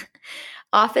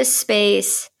Office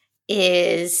Space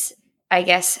is, I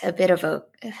guess, a bit of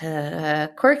a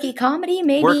quirky comedy,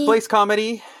 maybe. Workplace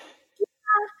comedy?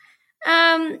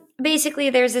 Yeah. Basically,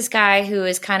 there's this guy who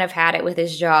has kind of had it with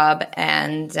his job,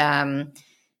 and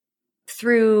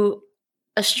through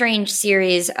a strange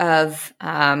series of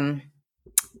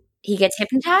he gets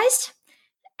hypnotized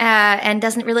and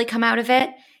doesn't really come out of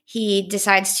it. He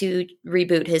decides to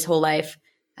reboot his whole life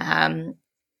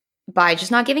by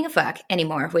just not giving a fuck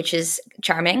anymore, which is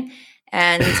charming.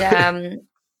 And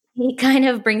he kind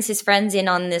of brings his friends in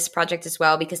on this project as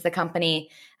well because the company,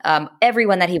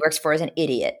 everyone that he works for is an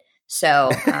idiot. So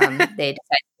they decide to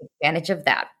take advantage of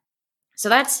that. So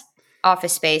that's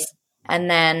Office Space. And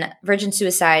then Virgin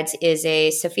Suicides is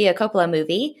a Sofia Coppola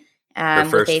movie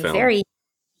with a film.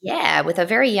 With a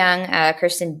very young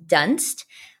Kirsten Dunst.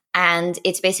 And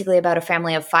it's basically about a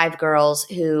family of 5 girls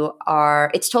who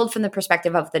it's told from the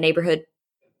perspective of the neighborhood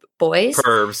boys.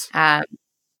 Pervs.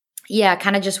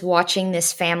 Kind of just watching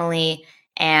this family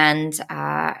and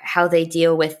how they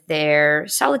deal with their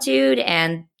solitude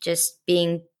and just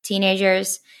being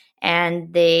teenagers.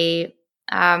 And their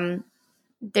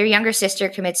younger sister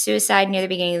commits suicide near the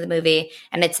beginning of the movie,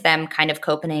 and it's them kind of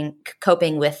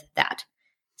coping with that.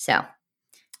 So,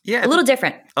 yeah, a little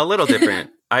different.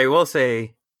 I will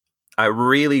say, I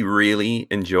really, really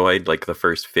enjoyed like the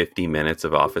first 50 minutes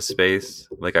of Office Space.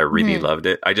 Like, I really loved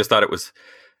it. I just thought it was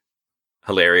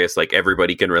hilarious. Like,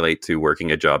 everybody can relate to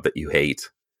working a job that you hate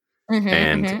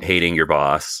and hating your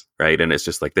boss, right? And it's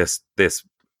just like this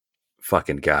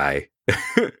fucking guy,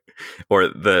 or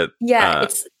the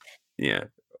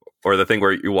or the thing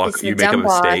where you make a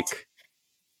mistake.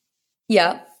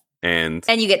 Yeah. And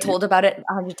you get told about it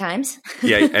 100 times.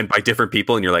 Yeah, and by different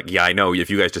people, and you're like, yeah, I know. If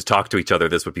you guys just talk to each other,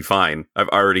 this would be fine. I've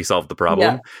already solved the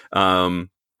problem. Yeah.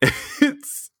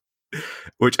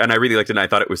 And I really liked it. And I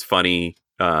thought it was funny.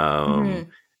 And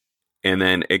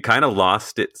then it kind of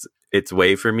lost its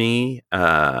way for me.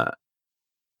 Like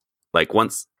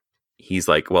once he's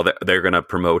like, well, they're gonna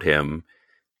promote him,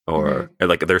 or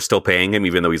like they're still paying him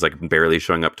even though he's like barely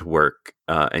showing up to work,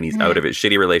 and he's out of his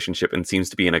shitty relationship and seems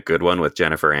to be in a good one with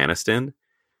Jennifer Aniston.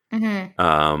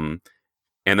 And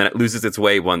then it loses its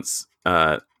way once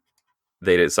they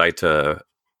decide to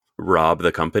rob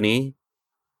the company,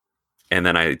 and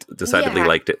then I decidedly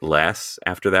liked it less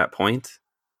after that point.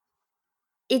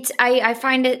 I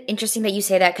find it interesting that you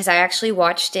say that because I actually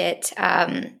watched it.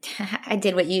 I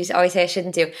did what you always say I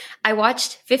shouldn't do. I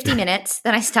watched 50 minutes,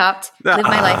 then I stopped, lived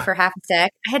my life for half a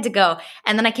sec. I had to go.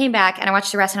 And then I came back and I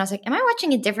watched the rest and I was like, am I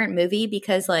watching a different movie?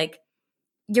 Because like,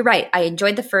 you're right. I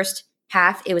enjoyed the first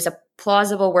half. It was a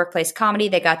plausible workplace comedy.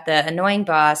 They got the annoying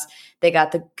boss. They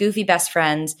got the goofy best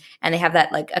friends. And they have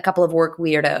that like a couple of work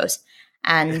weirdos.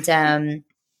 And then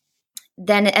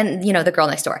the girl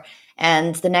next door.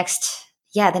 And the next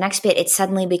bit, it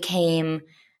suddenly became,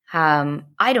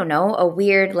 I don't know, a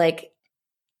weird, like,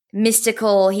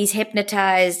 mystical, he's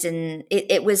hypnotized, and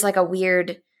it was like a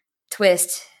weird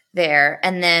twist there.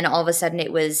 And then all of a sudden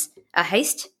it was a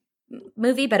heist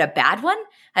movie, but a bad one?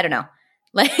 I don't know.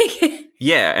 Like,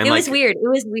 yeah. And it was weird. It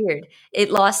was weird.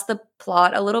 It lost the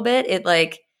plot a little bit. It,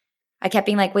 like, I kept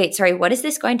being like, wait, sorry, what is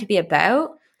this going to be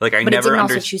about? Like I But it never didn't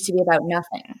also understood. choose to be about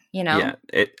nothing, you know?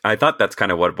 Yeah, I thought that's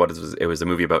kind of what it was. It was a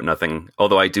movie about nothing.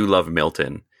 Although I do love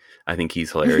Milton. I think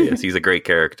he's hilarious. He's a great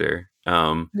character.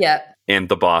 Yeah. And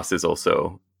the boss is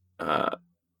also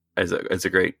as a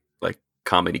great like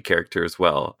comedy character as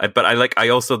well. But I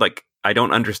also like I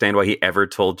don't understand why he ever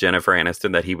told Jennifer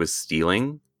Aniston that he was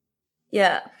stealing,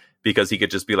 Yeah. because he could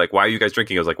just be like, "Why are you guys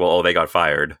drinking?" I was like, "Well, oh, they got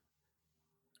fired."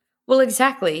 Well,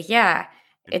 exactly. Yeah.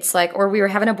 It's like, or we were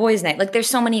having a boys' night. Like, there's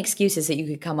so many excuses that you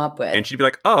could come up with. And she'd be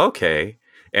like, "Oh, okay."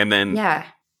 And then Yeah.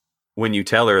 when you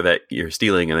tell her that you're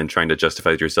stealing and then trying to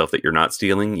justify to yourself that you're not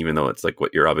stealing, even though it's like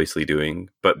what you're obviously doing,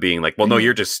 but being like, well, no, Mhm.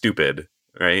 you're just stupid,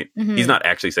 right? Mhm. He's not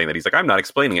actually saying that. He's like, I'm not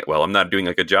explaining it well. I'm not doing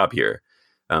a good job here,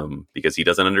 because he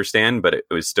doesn't understand. But it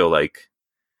was still like,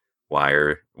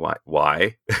 why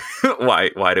why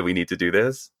why do we need to do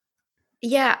this?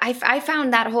 Yeah. I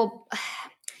found that whole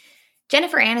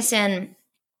Jennifer Aniston,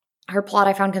 her plot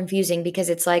I found confusing because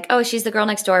it's like, oh, she's the girl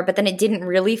next door, but then it didn't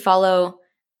really follow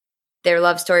their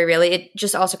love story, really. It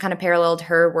just also kind of paralleled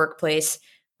her workplace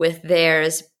with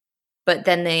theirs, but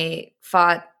then they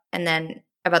fought and then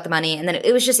about the money. And then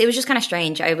it was just kind of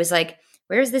strange. I was like,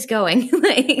 where is this going?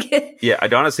 Like, Yeah, I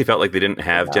honestly felt like they didn't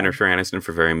have Yeah. Jennifer Aniston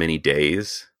for very many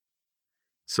days.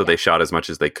 So they shot as much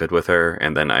as they could with her.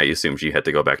 And then I assume she had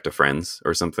to go back to Friends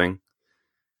or something.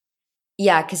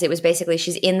 yeah, because it was basically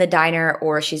she's in the diner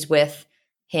or she's with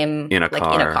him In a like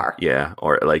car. in a car. Yeah.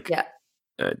 Or like, Yeah.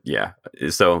 yeah.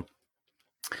 So,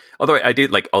 although I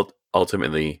did like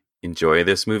ultimately enjoy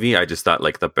this movie, I just thought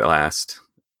like the last,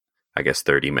 I guess,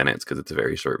 30 minutes, because it's a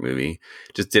very short movie,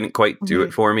 just didn't quite do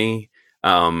it for me.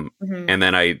 Mhm. And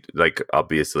then I like,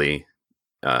 obviously,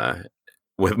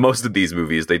 with most of these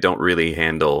movies, they don't really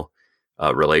handle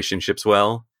relationships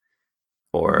well.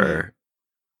 Or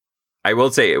I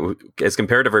will say, as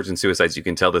compared to Virgin Suicides, you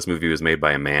can tell this movie was made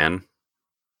by a man.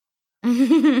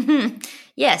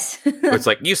 Yes. It's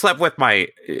like, you slept with my,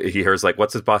 he hears like,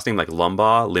 what's his boss name? Like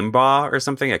Limbaugh or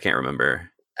something? I can't remember.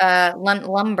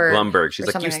 Lumberg. Lumberg. She's or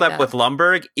like, something you like slept that. with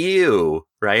Lumberg? Ew.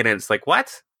 Right? And it's like,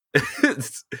 what?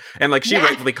 And like, she Yeah.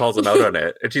 rightfully calls him out on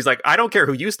it. And she's like, I don't care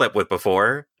who you slept with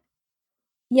before.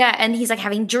 Yeah, and he's like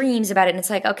having dreams about it. And it's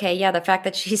like, okay, yeah, the fact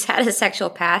that she's had a sexual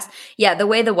past. Yeah, the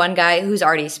way the one guy who's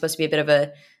already supposed to be a bit of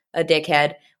a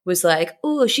dickhead was like,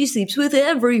 oh, she sleeps with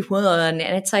everyone.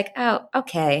 And it's like, oh,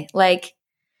 okay. Like,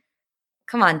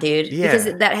 come on, dude. Because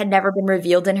Yeah. that had never been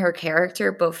revealed in her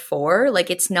character before. Like,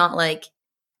 it's not like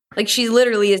she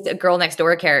literally is a girl next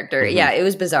door character. Mhm. Yeah, it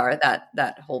was bizarre,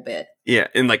 that whole bit. Yeah.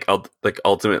 And like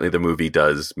ultimately the movie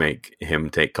does make him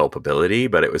take culpability,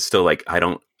 but it was still like, I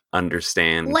don't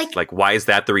understand. Like, why is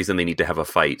that the reason they need to have a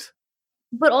fight?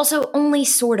 But also only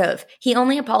sort of. He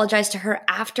only apologized to her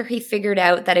after he figured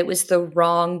out that it was the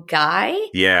wrong guy.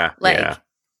 Yeah. Like, yeah.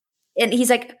 and he's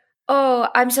like, "Oh,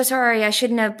 I'm so sorry. I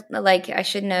shouldn't have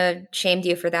shamed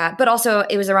you for that." But also,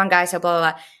 it was the wrong guy. So blah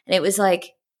blah blah. And it was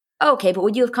like, okay, but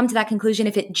would you have come to that conclusion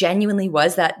if it genuinely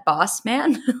was that boss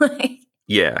man? Like,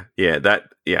 Yeah.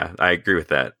 I agree with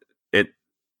that.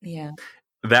 yeah,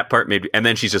 That part maybe, and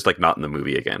then she's just like not in the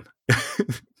movie again.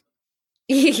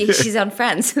 she's on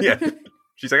Friends. Yeah.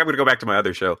 She's like, I'm going to go back to my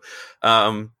other show.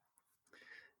 But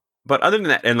other than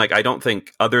that, and like, I don't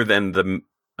think other than the,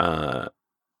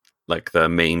 like the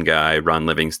main guy, Ron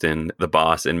Livingston, the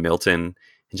boss, and Milton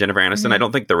and Jennifer Aniston, I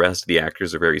don't think the rest of the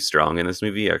actors are very strong in this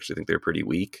movie. I actually think they're pretty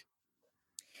weak.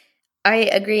 I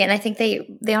agree, and I think they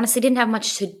honestly didn't have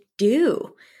much to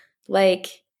do. Like,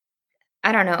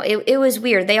 I don't know. It was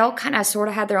weird. They all kind of sort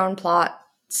of had their own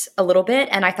plots a little bit,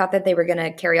 and I thought that they were going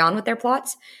to carry on with their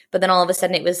plots. But then all of a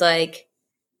sudden it was like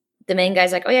the main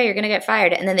guy's like, oh yeah, you're going to get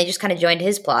fired. And then they just kind of joined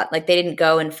his plot. Like, they didn't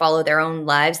go and follow their own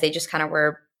lives. They just kind of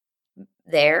were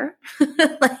there.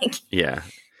 Like, Yeah.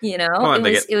 you know, Well,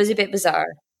 it was a bit bizarre.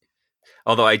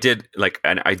 Although I did like,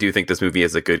 and I do think this movie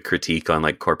is a good critique on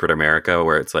like corporate America,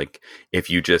 where it's like, if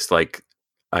you just like,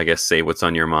 I guess, say what's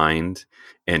on your mind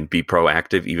and be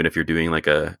proactive, even if you're doing like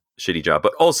a shitty job,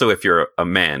 but also if you're a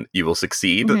man, you will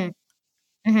succeed.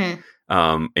 Mm-hmm.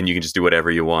 Mm-hmm. And you can just do whatever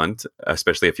you want,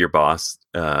 especially if your boss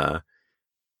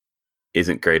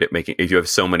isn't great at making. If you have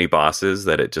so many bosses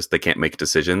that they can't make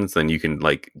decisions, then you can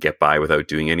like get by without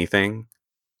doing anything,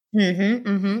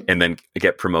 and then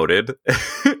get promoted.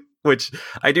 Which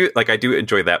I do like. I do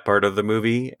enjoy that part of the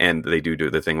movie, and they do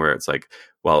the thing where it's like,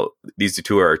 well, these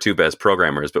two are our two best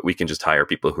programmers, but we can just hire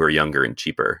people who are younger and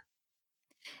cheaper.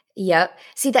 Yep.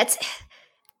 See,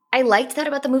 I liked that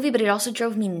about the movie, but it also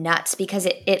drove me nuts because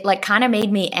it like kind of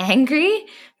made me angry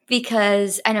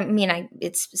because I mean,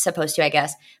 it's supposed to, I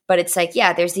guess, but it's like,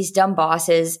 yeah, there's these dumb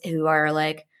bosses who are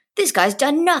like, this guy's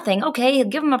done nothing. Okay,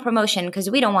 give him a promotion because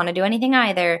we don't want to do anything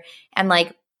either. And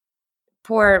like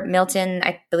poor Milton,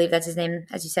 I believe that's his name,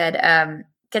 as you said,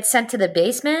 gets sent to the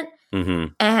basement,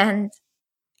 and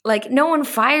like no one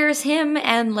fires him,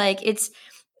 and like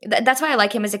that's why I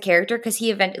like him as a character, because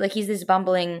he's this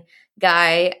bumbling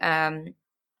guy.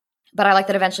 But I like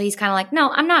that eventually he's kind of like, no,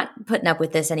 I'm not putting up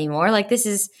with this anymore. Like this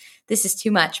is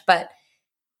too much. But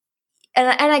and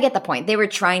I get the point. They were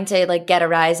trying to like get a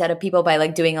rise out of people by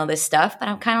like doing all this stuff. But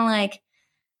I'm kind of like,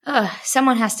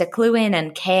 someone has to clue in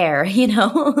and care, you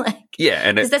know? Like, yeah,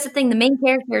 and because that's the thing. The main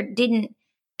character didn't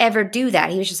ever do that.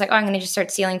 He was just like, oh, I'm going to just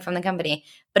start stealing from the company.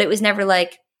 But it was never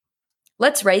like,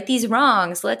 let's right these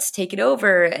wrongs. Let's take it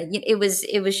over. It was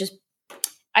just.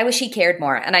 I wish he cared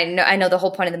more. And I know the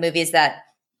whole point of the movie is that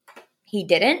he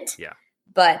didn't. Yeah.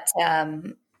 But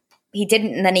he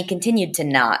didn't, and then he continued to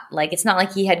not. Like, it's not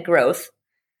like he had growth.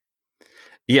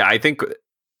 Yeah, I think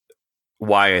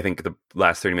why I think the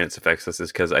last 30 minutes affects us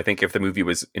is because I think if the movie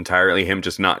was entirely him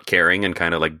just not caring and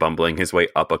kind of like bumbling his way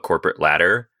up a corporate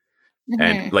ladder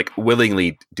and like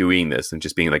willingly doing this and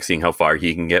just being like seeing how far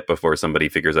he can get before somebody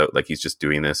figures out like he's just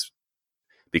doing this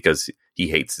because he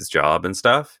hates his job and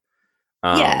stuff.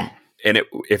 Yeah. And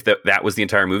if that was the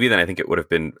entire movie, then I think it would have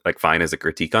been like fine as a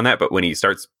critique on that. But when he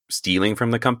starts stealing from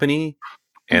the company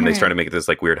and they start to make this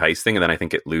like weird heist thing, and then I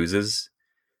think it loses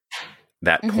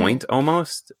that point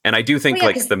almost. And I do think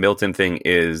like the Milton thing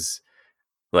is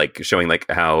like showing like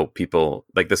how people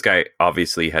like this guy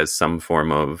obviously has some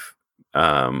form of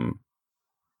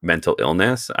mental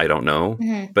illness. I don't know,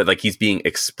 but like he's being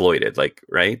exploited, like,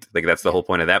 right? Like that's the whole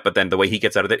point of that. But then the way he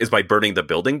gets out of it is by burning the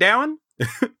building down.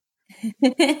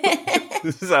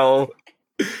 So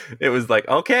it was like,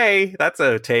 okay, that's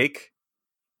a take.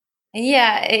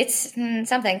 Yeah, it's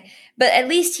something. But at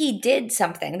least he did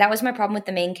something. That was my problem with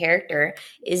the main character,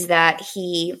 is that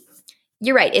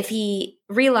you're right. If he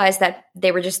realized that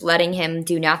they were just letting him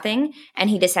do nothing and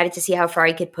he decided to see how far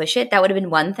he could push it, that would have been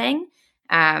one thing.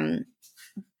 And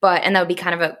that would be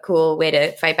kind of a cool way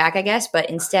to fight back, I guess.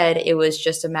 But instead, it was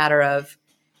just a matter of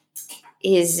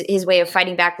his way of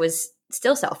fighting back was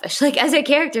still selfish. Like as a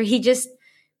character, he just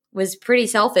was pretty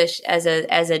selfish as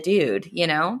a dude, you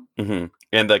know?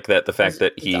 And like the fact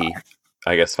that he,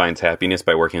 I guess, finds happiness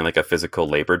by working like a physical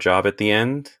labor job at the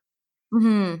end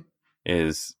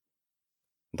is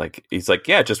like, he's like,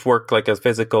 yeah, just work like a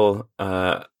physical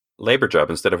labor job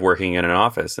instead of working in an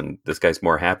office. And this guy's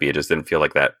more happy. It just didn't feel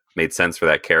like that made sense for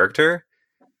that character.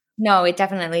 No, it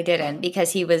definitely didn't,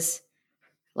 because he was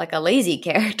like a lazy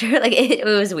character. Like it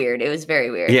was weird. It was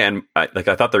very weird. Yeah, and I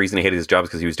thought the reason he hated his job is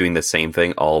because he was doing the same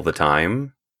thing all the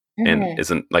time, and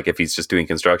isn't like if he's just doing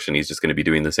construction, he's just going to be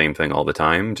doing the same thing all the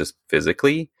time, just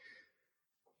physically.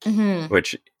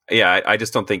 Which, yeah, I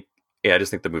just don't think. Yeah, I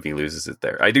just think the movie loses it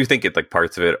there. I do think it like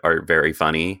parts of it are very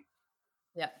funny.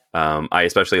 Yeah. I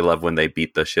especially love when they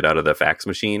beat the shit out of the fax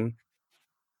machine.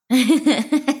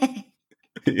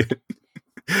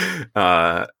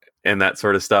 And that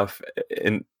sort of stuff,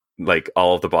 and like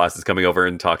all of the bosses coming over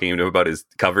and talking to him about his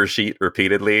cover sheet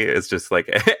repeatedly. It's just like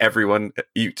everyone,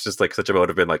 you just like such a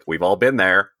motive been like, we've all been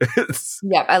there.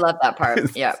 Yep, I love that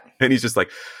part. Yep. And he's just like,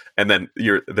 and then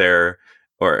you're there,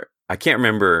 or I can't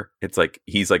remember. It's like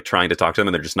he's like trying to talk to them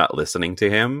and they're just not listening to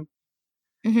him.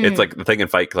 It's like the thing in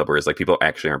Fight Club where it's like people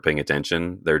actually aren't paying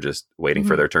attention. They're just waiting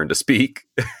for their turn to speak.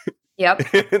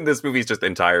 Yep. And this movie's just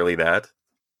entirely that.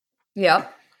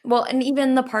 Yep. Well, and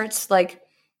even the parts like,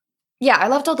 yeah, I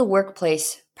loved all the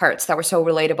workplace parts that were so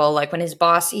relatable. Like when he's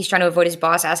trying to avoid his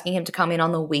boss asking him to come in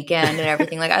on the weekend and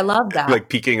everything. Like I love that. Like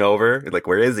peeking over, like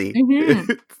where is he?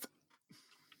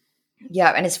 Yeah,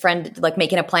 and his friend like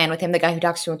making a plan with him, the guy who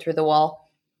talks to him through the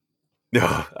wall.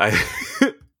 No, I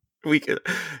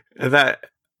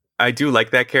do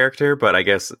like that character, but I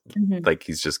guess like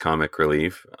he's just comic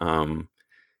relief.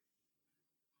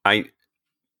 I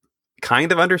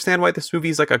kind of understand why this movie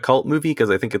is like a cult movie,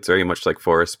 because I think it's very much like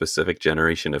for a specific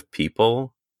generation of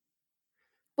people.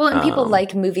 Well, and people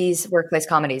like movies, workplace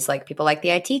comedies, like people like the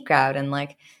IT Crowd and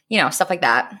like, you know, stuff like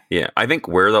that. Yeah, I think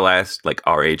we're the last, like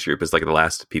our age group is like the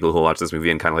last people who watch this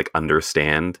movie and kind of like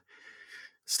understand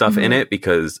stuff in it,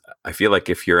 because I feel like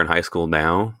if you're in high school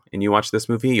now and you watch this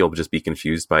movie, you'll just be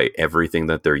confused by everything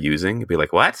that they're using. You'll be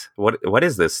like, what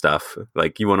is this stuff?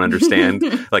 Like you won't understand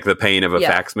like the pain of a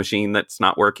fax machine that's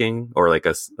not working, or like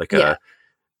a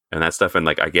and that stuff. And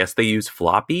like, I guess they use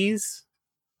floppies.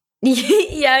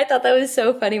 Yeah, I thought that was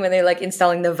so funny when they're like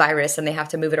installing the virus and they have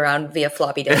to move it around via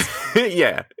floppy disk.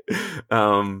 Yeah.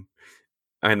 And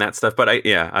that stuff. But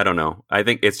I don't know. I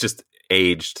think it's just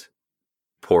aged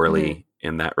poorly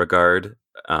in that regard.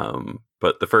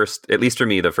 But at least for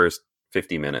me, the first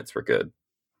 50 minutes were good.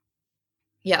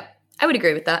 Yeah, I would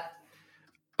agree with that.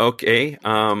 Okay.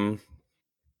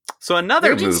 So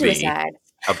another Virgin movie suicide.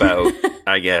 about,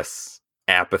 I guess,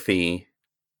 apathy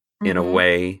in a Mm-hmm.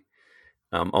 way,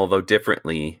 although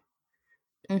differently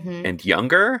Mm-hmm. and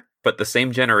younger, but the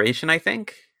same generation, I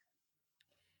think.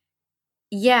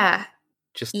 Yeah.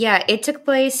 Just Yeah, it took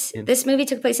place. in. This movie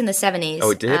took place in the Oh,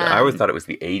 70s. it did? I always thought it was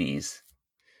the 80s.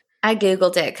 I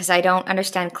Googled it because I don't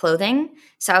understand clothing.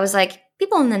 So I was like,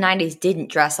 people in the 90s didn't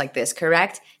dress like this,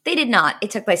 correct? They did not. It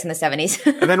took place in the 70s.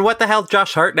 And then what the hell?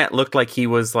 Josh Hartnett looked like he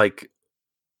was like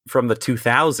from the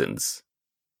 2000s.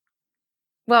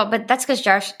 Well, but that's because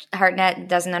Josh Hartnett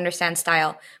doesn't understand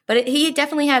style. But he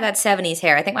definitely had that 70s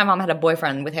hair. I think my mom had a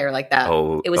boyfriend with hair like that.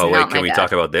 Oh, It was wait, not can my we dad.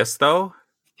 talk about this though?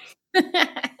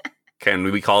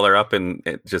 Can we call her up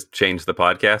and just change the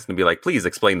podcast and be like, please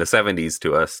explain the 70s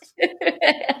to us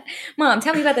Mom,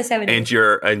 tell me about the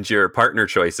 70s. and your partner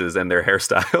choices and their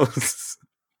hairstyles?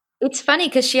 It's funny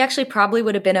because she actually probably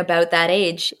would have been about that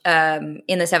age in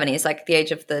the 70s, like the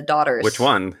age of the daughters. Which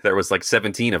one? There was like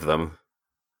 17 of them.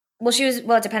 Well, she was.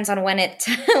 Well, it depends on when it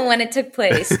when it took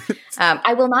place.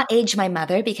 I will not age my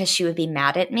mother because she would be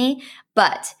mad at me,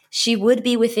 but she would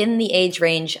be within the age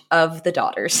range of the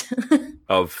daughters.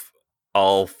 Of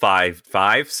all five,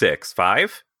 six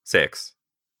Five,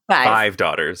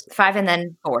 daughters. five, and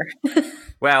then four.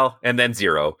 Well, and then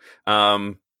 0.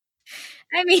 I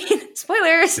mean,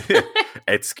 spoilers.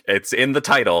 It's in the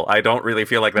title. I don't really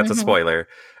feel like that's a spoiler.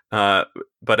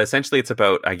 But essentially it's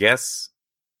about, I guess,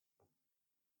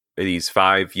 these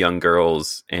 5 young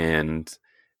girls and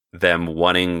them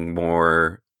wanting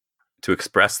more to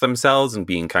express themselves and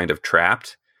being kind of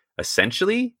trapped,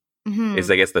 essentially, is,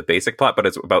 I guess, the basic plot. But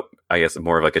it's about, I guess,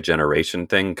 more of like a generation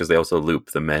thing because they also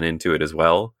loop the men into it as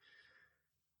well.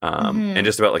 And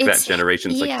just about like that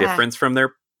generation's like difference from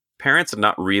their parents and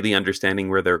not really understanding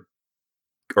where they're,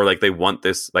 or like they want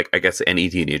this, like, I guess any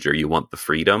teenager, you want the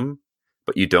freedom,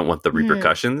 but you don't want the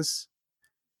repercussions.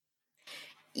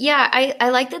 Yeah, I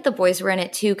like that the boys were in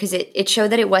it too because it showed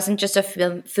that it wasn't just a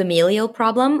familial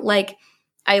problem. Like,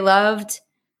 I loved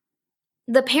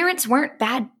the parents weren't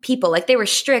bad people. Like, they were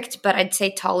strict, but I'd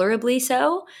say tolerably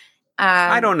so.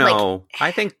 I don't know. Like,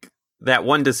 I think that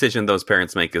one decision those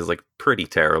parents make is like pretty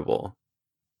terrible.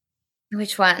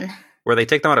 Which one? Where they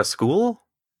take them out of school?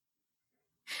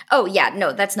 Oh, yeah.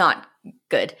 No, that's not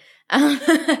good.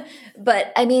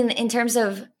 But I mean, in terms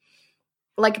of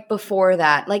like before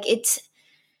that, like it's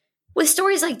with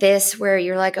stories like this where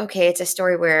you're like, okay, it's a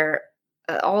story where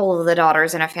all of the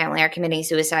daughters in a family are committing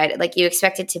suicide. Like, you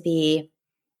expect it to be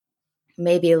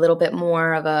maybe a little bit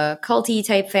more of a culty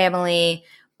type family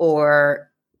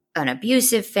or an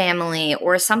abusive family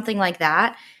or something like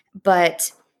that.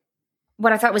 But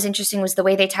what I thought was interesting was the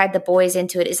way they tied the boys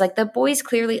into it is like the boys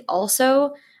clearly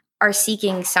also are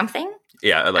seeking something.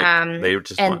 Yeah, like they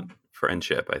just want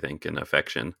friendship, I think, and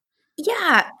affection.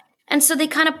 Yeah. And so they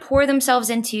kind of pour themselves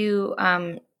into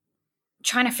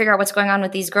trying to figure out what's going on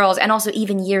with these girls. And also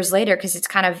even years later, because it's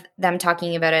kind of them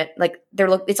talking about it, like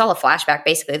it's all a flashback,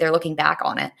 basically. They're looking back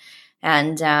on it.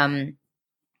 And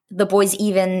the boys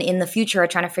even in the future are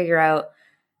trying to figure out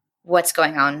what's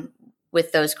going on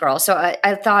with those girls. So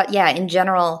I thought, yeah, in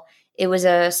general, it was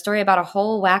a story about a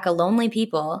whole whack of lonely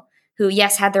people who,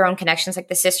 yes, had their own connections. Like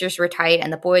the sisters were tight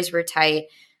and the boys were tight,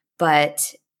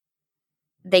 but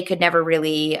they could never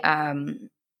really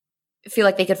feel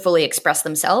like they could fully express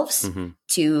themselves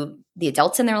to the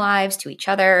adults in their lives, to each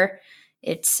other.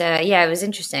 It's, it was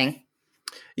interesting.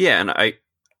 Yeah, and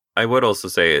I would also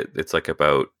say it's like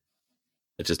about,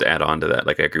 just to add on to that,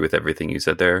 like I agree with everything you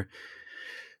said there.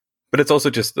 But it's also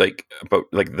just like about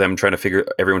like everyone trying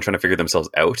to figure themselves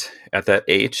out at that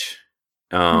age.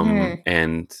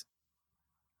 And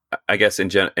I guess in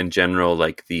general,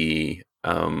 like the,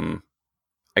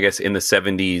 I guess in the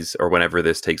 70s or whenever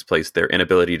this takes place, their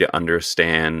inability to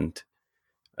understand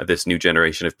this new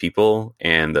generation of people,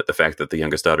 and that the fact that the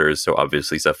youngest daughter is so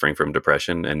obviously suffering from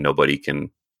depression and nobody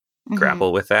can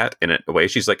grapple with that in a way.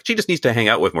 She's like, she just needs to hang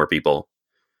out with more people,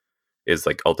 is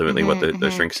like ultimately what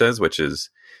the shrink says, which is,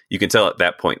 you can tell at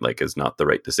that point, like, is not the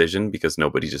right decision because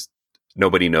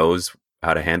nobody knows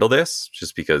how to handle this,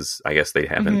 just because I guess they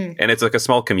haven't. And it's like a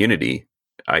small community,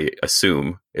 I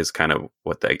assume, is kind of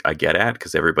what I get at,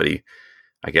 because everybody,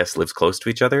 I guess, lives close to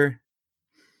each other.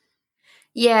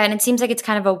 Yeah, and it seems like it's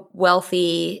kind of a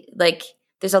wealthy, like,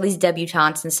 there's all these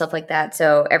debutantes and stuff like that.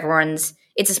 So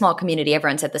it's a small community.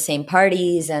 Everyone's at the same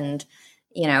parties, and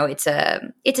you know, it's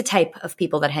a type of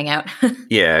people that hang out.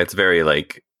 Yeah, it's very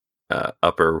like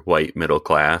upper white middle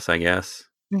class, I guess.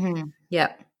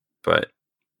 Yeah. But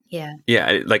yeah,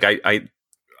 like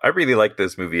I really like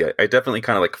this movie. I definitely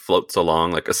kind of like floats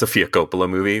along like a Sofia Coppola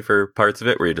movie for parts of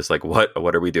it, where you're just like, what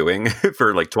are we doing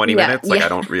for like 20 Yeah, minutes? Like, I yeah,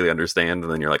 don't really understand.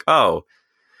 And then you're like, oh,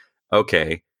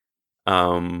 okay.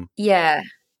 yeah.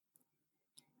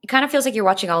 It kind of feels like you're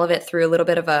watching all of it through a little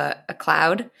bit of a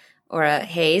cloud or a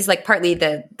haze, like partly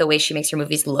the way she makes her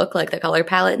movies look, like the color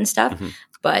palette and stuff. Mhm.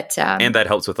 But And that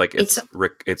helps with like, it's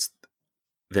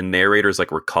the narrator's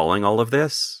like recalling all of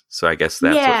this. So I guess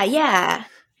that's what yeah.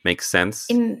 makes sense.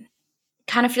 It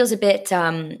kind of feels a bit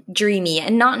dreamy,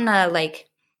 and not in a like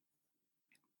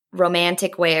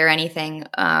romantic way or anything,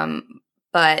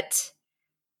 but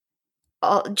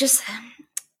just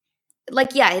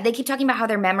like, yeah, they keep talking about how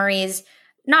their memories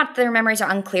are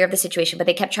unclear of the situation, but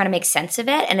they kept trying to make sense of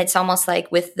it. And it's almost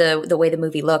like with the way the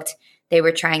movie looked, they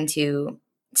were trying to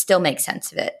still make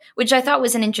sense of it, which I thought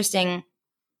was an interesting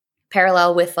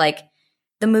parallel with like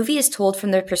the movie is told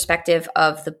from the perspective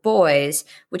of the boys,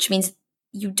 which means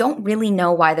you don't really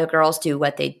know why the girls do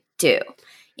what they do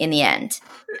in the end.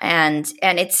 And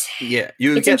it's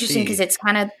interesting because it's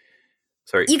kind of,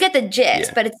 sorry, you get the gist,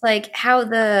 Yeah. but it's like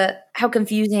how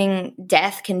confusing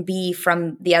death can be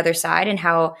from the other side, and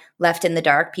how left in the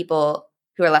dark people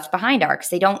who are left behind are, because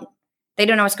they don't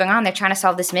know what's going on. They're trying to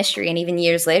solve this mystery, and even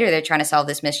years later they're trying to solve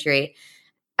this mystery.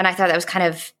 And I thought that was kind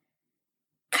of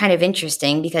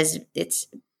interesting, because it's,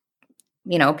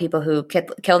 you know, people who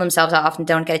kill themselves often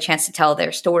don't get a chance to tell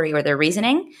their story or their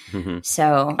reasoning. Mm-hmm.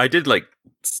 So I did like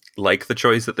the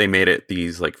choice that they made it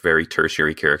these like very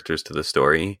tertiary characters to the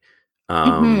story.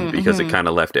 Because it kind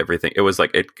of left everything. It was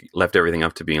like it left everything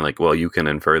up to being like, well, you can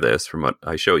infer this from what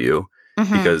I show you,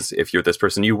 because if you're this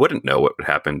person, you wouldn't know what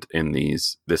happened in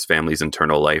this family's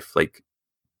internal life, like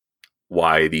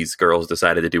why these girls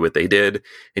decided to do what they did,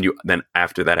 and then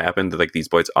after that happened, like these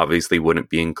boys obviously wouldn't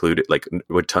be included, like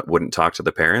wouldn't talk to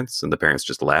the parents, and the parents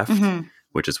just left,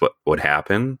 which is what would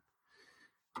happen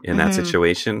in that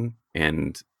situation,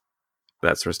 and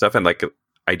that sort of stuff. And like,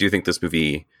 I do think this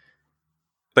movie,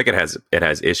 like, it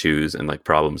has issues and like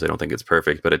problems. I don't think it's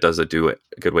perfect, but it does do a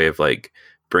good way of like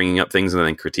bringing up things and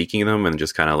then critiquing them, and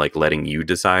just kind of like letting you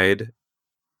decide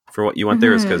for what you want.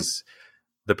 There is, because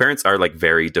the parents are like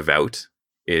very devout,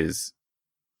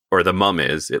 or the mom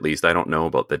is, at least. I don't know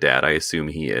about the dad. I assume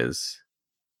he is.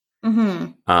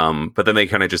 But then they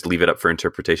kind of just leave it up for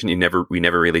interpretation. We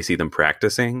never really see them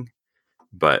practicing,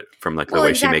 but from like the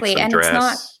way she makes them dress, it's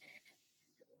not,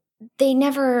 they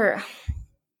never.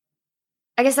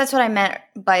 I guess that's what I meant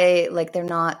by like they're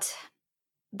not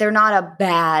a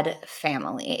bad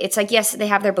family. It's like, yes, they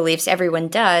have their beliefs, everyone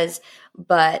does,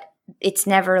 but it's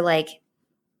never like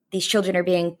these children are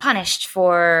being punished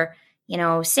for, you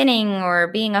know, sinning or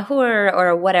being a whore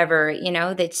or whatever, you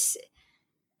know. That's,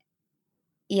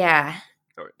 yeah.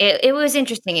 It was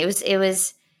interesting. It was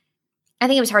I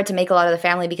think it was hard to make a lot of the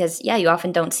family, because yeah, you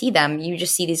often don't see them. You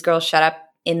just see these girls shut up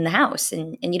in the house,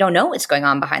 and you don't know what's going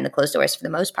on behind the closed doors for the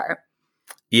most part.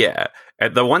 Yeah.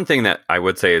 The one thing that I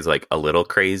would say is like a little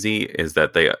crazy is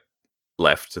that they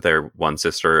left their one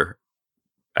sister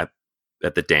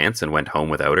at the dance and went home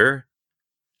without her.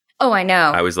 Oh, I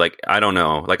know. I was like, I don't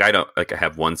know. Like, I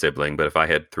have one sibling, but if I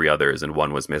had three others and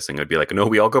one was missing, I'd be like, no,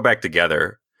 we all go back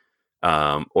together.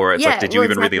 Or it's like, did you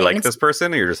even really like this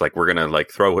person? Or you're just like, we're going to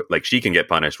like throw, like, she can get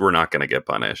punished, we're not going to get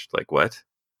punished. Like, what?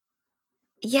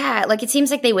 Yeah. Like, it seems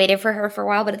like they waited for her for a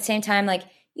while, but at the same time, like,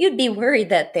 you'd be worried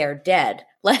that they're dead.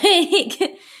 Like,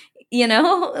 you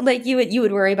know, like you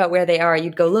would worry about where they are.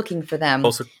 You'd go looking for them.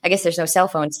 Also, I guess there's no cell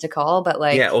phones to call, but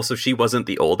like, yeah. Also, she wasn't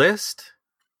the oldest.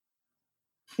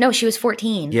 No, she was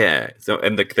 14. Yeah. So,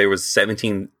 and there was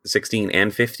 17, 16,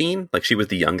 and 15. Like, she was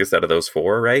the youngest out of those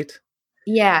four, right?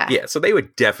 Yeah. Yeah. So they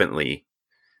would definitely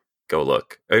go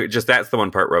look. Just that's the one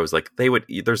part where I was like,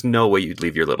 there's no way you'd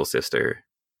leave your little sister.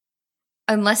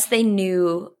 Unless they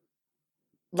knew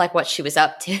like what she was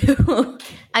up to.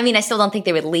 I mean, I still don't think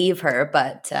they would leave her,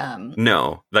 but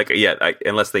no, like, yeah,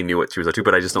 unless they knew what she was up to,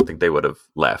 but I just don't think they would have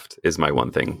left, is my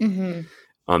one thing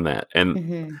on that.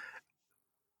 And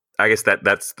I guess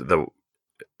that's the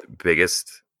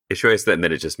biggest issue, is that, and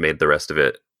then it just made the rest of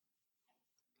it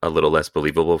a little less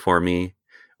believable for me,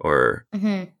 or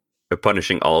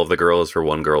punishing all of the girls for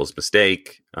one girl's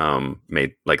mistake,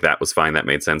 made, like, that was fine. That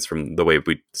made sense from the way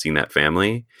we'd seen that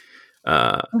family.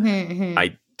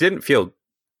 I didn't feel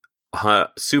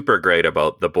super great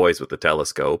about the boys with the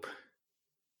telescope.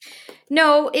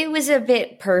 No, it was a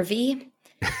bit pervy.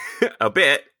 A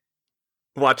bit.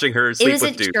 Watching her sleep with dudes.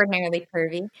 It was extraordinarily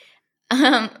pervy.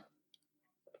 I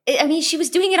mean, she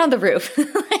was doing it on the roof.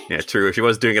 Yeah, true. She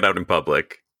was doing it out in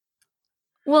public.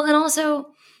 Well, and also,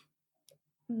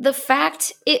 the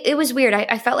fact it was weird.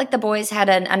 I felt like the boys had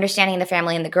an understanding of the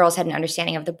family and the girls had an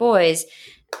understanding of the boys,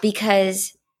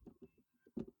 because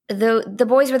the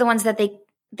boys were the ones that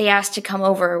they asked to come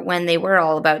over when they were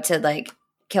all about to like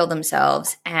kill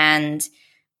themselves. And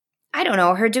I don't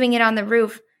know, her doing it on the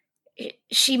roof,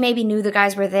 she maybe knew the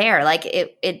guys were there. Like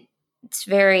it's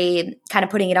very kind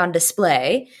of putting it on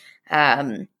display.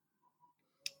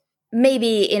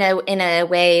 Maybe in a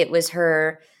way it was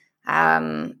her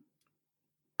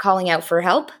calling out for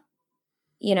help,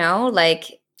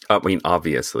 like. I mean,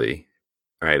 obviously,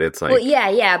 right? It's like, well,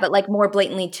 yeah, but like more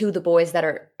blatantly to the boys that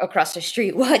are across the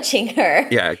street watching her.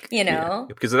 yeah, Yeah.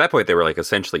 Because at that point they were like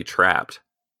essentially trapped.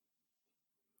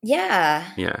 Yeah.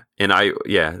 Yeah, and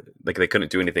like they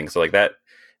couldn't do anything, so like that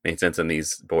made sense. And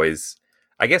these boys,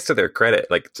 I guess to their credit,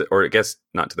 or I guess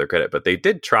not to their credit, but they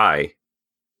did try.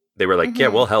 They were like, yeah,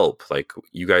 we'll help. Like,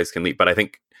 you guys can leave. But I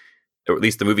think, or at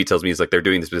least the movie tells me, is like they're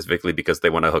doing this specifically because they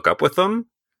want to hook up with them.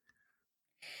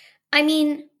 I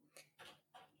mean,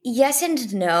 yes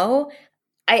and no.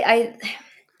 I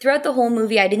throughout the whole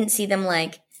movie, I didn't see them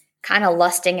like kind of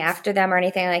lusting after them or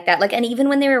anything like that. Like, and even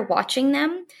when they were watching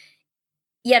them,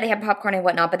 yeah, they had popcorn and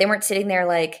whatnot, but they weren't sitting there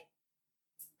like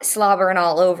slobbering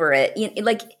all over it.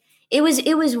 Like, it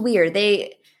was weird.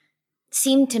 They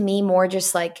seemed to me more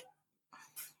just like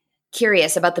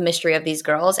curious about the mystery of these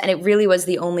girls, and it really was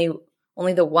the only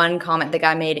the one comment the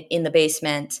guy made in the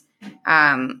basement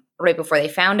right before they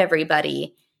found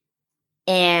everybody.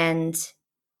 And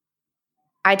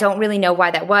I don't really know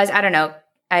why that was. I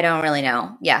don't really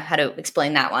know how to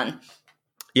explain that one.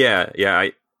 Yeah,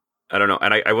 I don't know.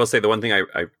 And I will say the one thing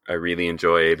I really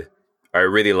enjoyed, I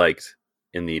really liked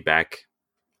in the back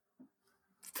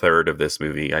third of this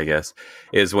movie, I guess,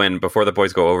 is when before the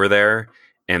boys go over there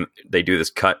and they do this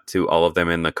cut to all of them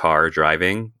in the car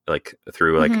driving like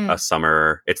through like a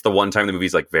summer. It's the one time the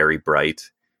movie's like very bright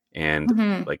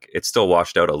and like it's still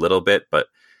washed out a little bit, but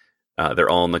they're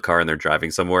all in the car and they're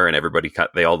driving somewhere and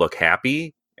they all look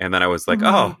happy. And then I was like,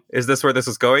 oh, is this where this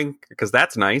is going? Because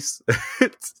that's nice.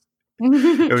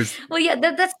 It was, well, yeah,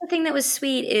 that's the thing that was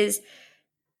sweet is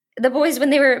the boys,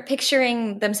 when they were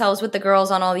picturing themselves with the girls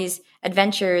on all these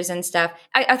adventures and stuff,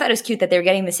 I thought it was cute that they were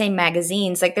getting the same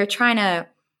magazines. Like, they're trying to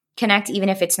connect, even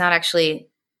if it's not actually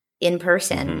in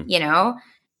person,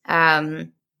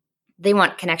 they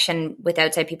want connection with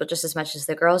outside people just as much as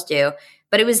the girls do.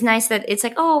 But it was nice that it's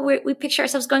like, oh, we picture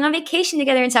ourselves going on vacation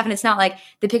together and stuff. And it's not like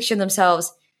they picture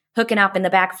themselves hooking up in the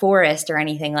back forest or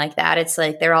anything like that. It's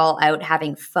like they're all out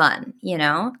having fun,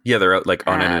 Yeah, they're out like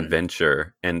on an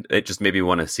adventure, and it just made me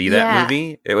want to see that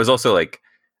movie. It was also like,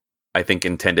 I think,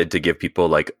 intended to give people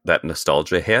like that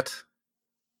nostalgia hit.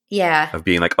 Yeah. Of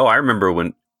being like, oh, I remember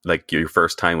when like your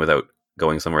first time without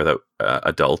going somewhere without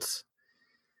adults.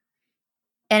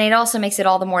 And it also makes it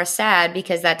all the more sad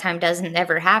because that time doesn't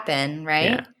ever happen,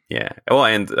 right? Yeah. Well,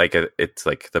 and like it's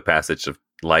like the passage of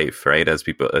life, right? As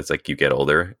people, it's like you get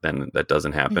older, then that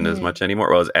doesn't happen as much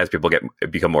anymore. Well, as people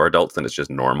become more adults, then it's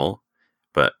just normal.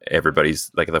 But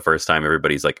everybody's like the first time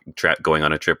everybody's like going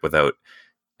on a trip without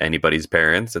anybody's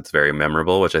parents. It's very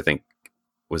memorable, which I think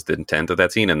was the intent of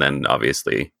that scene. And then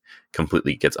obviously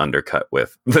completely gets undercut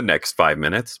with the next 5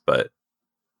 minutes. But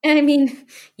I mean,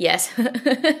 yes.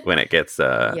 when it gets,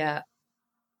 yeah.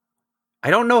 I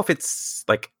don't know if it's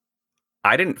like,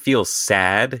 I didn't feel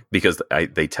sad because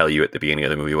they tell you at the beginning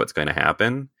of the movie what's going to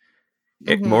happen.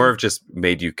 It more of just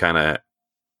made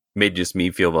just me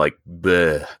feel like,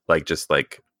 bleh, like just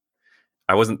like,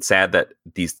 I wasn't sad that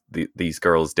these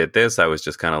girls did this. I was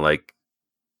just kind of like,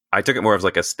 I took it more as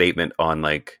like a statement on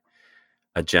like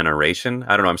a generation.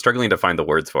 I don't know. I'm struggling to find the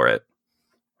words for it.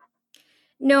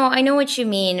 No, I know what you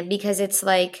mean, because it's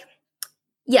like,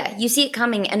 yeah, you see it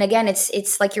coming. And again,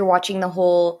 it's like you're watching the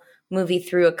whole movie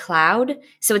through a cloud.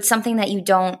 So it's something that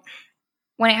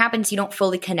when it happens, you don't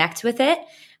fully connect with it,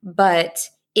 but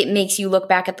it makes you look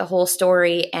back at the whole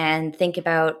story and think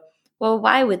about, well,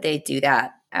 why would they do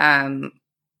that? Like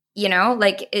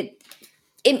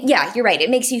yeah, you're right.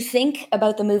 It makes you think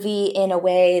about the movie in a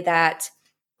way that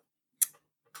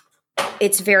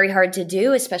it's very hard to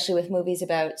do, especially with movies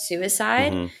about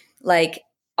suicide. Like,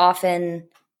 often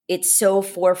it's so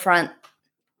forefront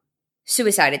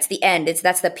suicide. It's the end.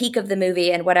 That's the peak of the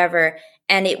movie and whatever.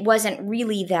 And it wasn't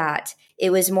really that.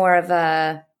 It was more of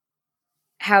a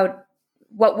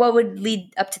what would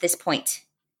lead up to this point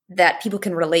that people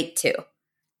can relate to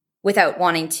without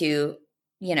wanting to,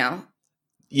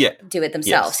 do it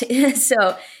themselves. Yes.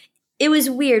 So it was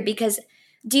weird because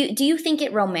Do you think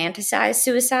it romanticized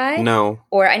suicide? No,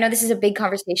 Or I know this is a big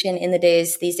conversation in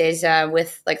these days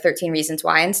with like 13 Reasons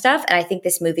Why and stuff, and I think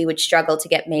this movie would struggle to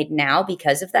get made now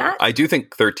because of that. I do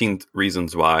think 13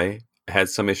 Reasons Why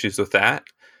has some issues with that.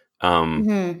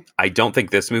 Mm-hmm. I don't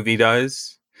think this movie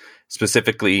does.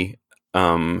 Specifically,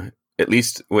 at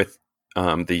least with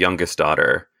the youngest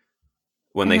daughter,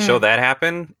 when they show that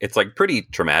happen, it's like pretty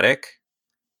traumatic.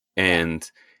 And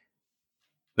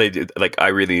they do, like, I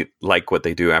really like what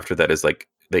they do after that is like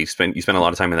you spend a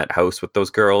lot of time in that house with those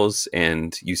girls,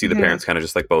 and you see the parents kind of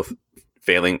just like both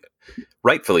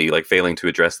rightfully failing to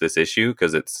address this issue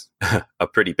because it's a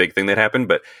pretty big thing that happened.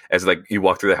 But as like you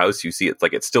walk through the house, you see it's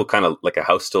like it's still kind of like a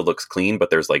house still looks clean, but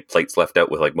there's like plates left out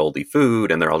with like moldy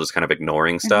food, and they're all just kind of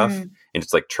ignoring stuff and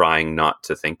just like trying not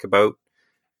to think about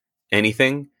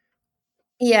anything.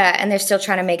 Yeah, and they're still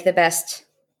trying to make the best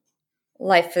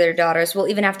life for their daughters. Well,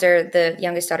 even after the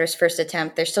youngest daughter's first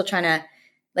attempt, they're still trying to,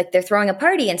 like, they're throwing a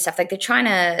party and stuff. Like, they're trying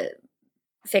to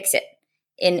fix it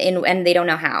and they don't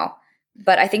know how.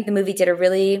 But I think the movie did a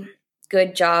really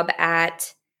good job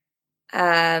at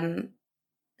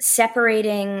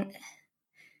separating,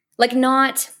 like,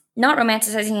 not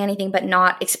romanticizing anything, but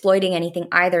not exploiting anything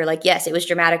either. Like, yes, it was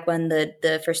dramatic when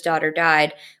the first daughter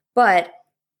died, but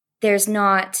there's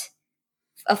not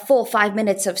a full 5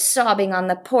 minutes of sobbing on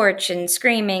the porch and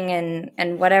screaming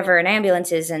and whatever, and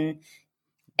ambulances and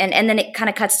then it kind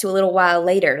of cuts to a little while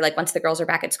later, like once the girls are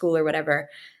back at school or whatever.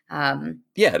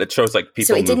 Yeah, it shows like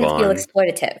people so it didn't move feel on.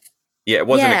 exploitative. Yeah, it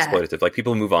wasn't exploitative. Like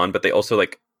people move on, but they also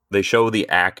they show the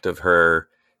act of her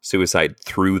suicide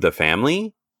through the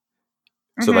family.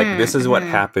 So like this is what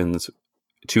happens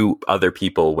to other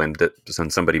people when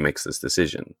somebody makes this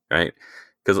decision, right?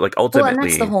 Because like ultimately, and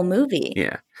that's the whole movie.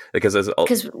 Yeah, because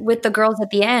with the girls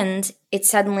at the end, it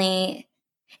suddenly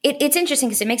it's interesting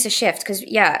because it makes a shift. Because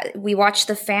we watch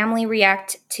the family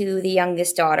react to the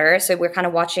youngest daughter, so we're kind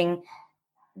of watching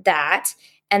that.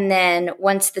 And then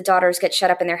once the daughters get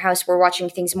shut up in their house, we're watching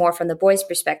things more from the boys'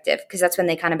 perspective because that's when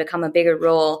they kind of become a bigger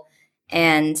role.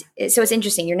 And so it's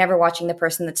interesting. You're never watching the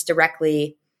person that's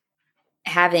directly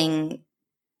having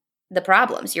the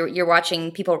problems. You're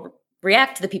watching people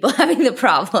react to the people having the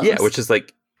problems. Yeah, which is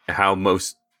like how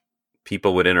most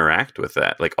people would interact with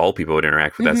that. Like all people would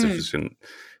interact with that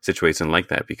situation like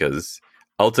that, because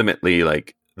ultimately,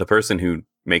 like the person who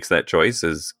makes that choice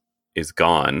is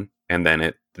gone, and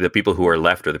then the people who are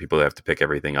left are the people who have to pick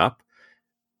everything up,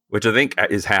 which I think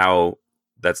is how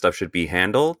that stuff should be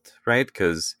handled, right?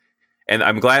 And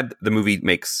I'm glad the movie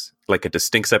makes like a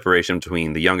distinct separation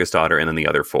between the youngest daughter and then the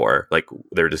other four, like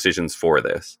their decisions for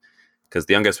this. Because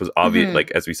the youngest was obvious,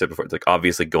 like as we said before, it's like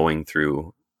obviously going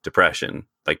through depression,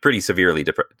 like pretty severely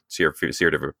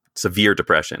severe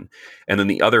depression. And then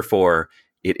the other four,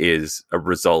 it is a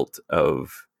result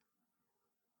of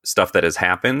stuff that has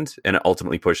happened, and it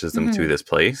ultimately pushes them to this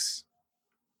place,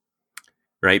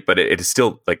 right? But it is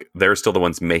still like they're still the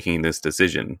ones making this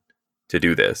decision to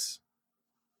do this.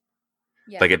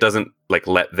 Yeah. Like it doesn't like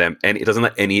let them, and it doesn't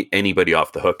let anybody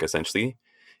off the hook. Essentially,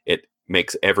 it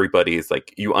makes everybody's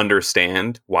like you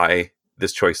understand why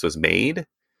this choice was made,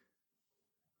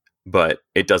 but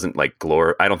it doesn't like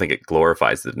I don't think it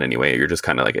glorifies it in any way. You're just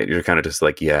kind of just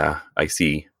like, yeah, I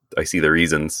see the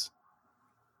reasons.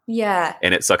 Yeah,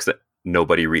 and it sucks that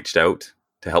nobody reached out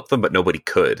to help them, but nobody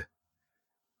could.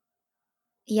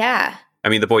 Yeah, I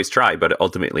mean the boys tried, but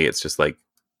ultimately it's just like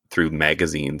through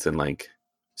magazines and like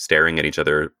staring at each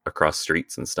other across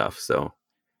streets and stuff. So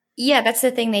yeah, that's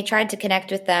the thing. They tried to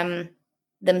connect with them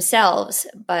themselves,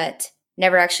 but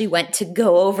never actually went to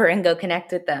go over and go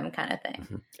connect with them, kind of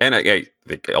thing. And I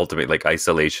think ultimately, like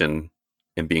isolation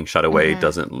and being shut away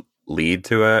doesn't lead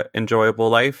to a enjoyable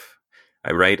life.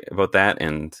 I write about that,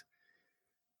 and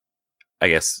I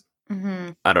guess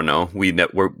I don't know. We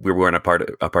weren't a part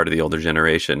of the older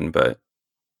generation, but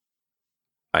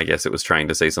I guess it was trying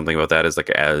to say something about that. Is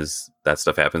like as that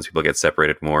stuff happens, people get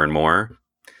separated more and more.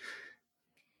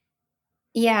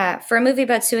 Yeah, for a movie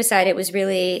about suicide, it was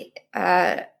really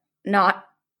not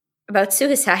about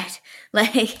suicide.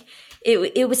 Like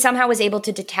it was somehow was able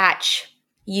to detach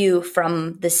you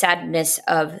from the sadness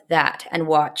of that and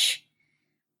watch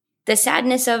the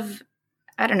sadness of,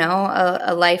 I don't know,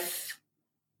 a life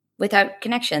without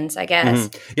connections, I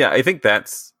guess. Yeah, I think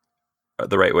that's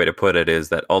the right way to put it, is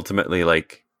that ultimately,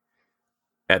 like,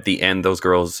 at the end, those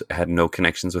girls had no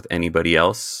connections with anybody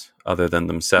else other than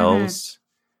themselves.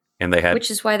 And they had... Which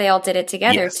is why they all did it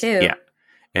together, too. Yeah.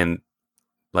 And,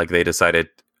 like, they decided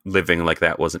living like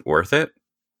that wasn't worth it.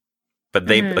 But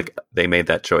they made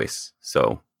that choice,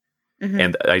 so...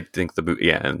 And I think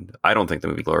and I don't think the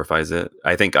movie glorifies it.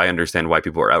 I think I understand why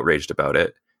people are outraged about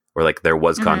it. or like there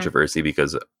was Mhm. controversy,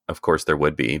 because of course there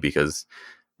would be, because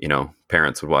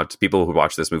parents would watch, people who would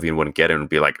watch this movie and wouldn't get it and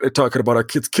be like, they're talking about our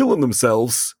kids killing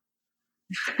themselves.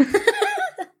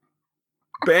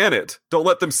 Ban it. Don't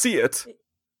let them see it.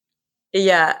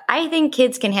 Yeah, I think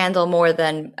kids can handle more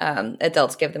than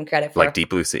adults give them credit for. Like Deep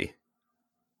Blue Sea.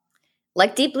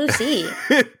 Like Deep Blue Sea.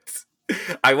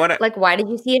 I want to. Like, why did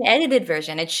you see an edited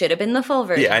version? It should have been the full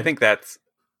version. Yeah, I think that's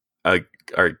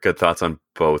are good thoughts on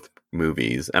both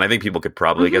movies, and I think people could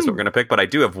probably guess what we're going to pick. But I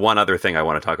do have one other thing I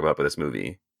want to talk about with this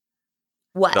movie.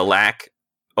 What? The lack.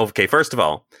 Okay, first of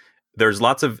all, there's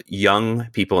lots of young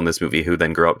people in this movie who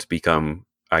then grow up to become,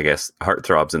 I guess,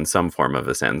 heartthrobs in some form of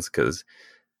a sense, because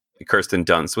Kirsten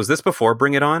Dunst, was this before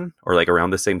Bring It On, or like around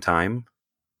the same time?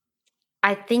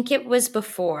 I think it was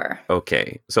before.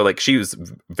 Okay, so like she was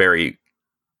very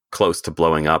close to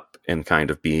blowing up and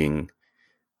kind of being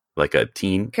like a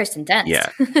teen. Kirsten Dunst.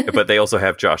 Yeah, but they also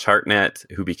have Josh Hartnett,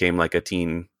 who became like a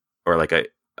teen, or like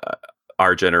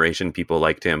our generation people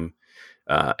liked him.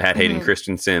 Had Hayden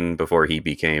Christensen before he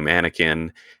became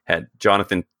Anakin. Had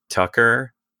Jonathan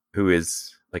Tucker, who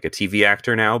is like a TV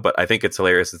actor now. But I think it's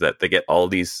hilarious is that they get all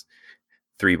these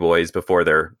 3 boys before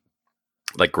they're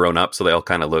like grown up, so they all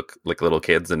kind of look like little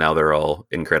kids, and now they're all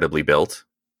incredibly built.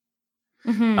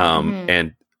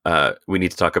 And we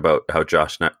need to talk about how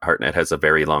Josh Hartnett has a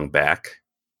very long back.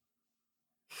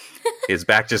 His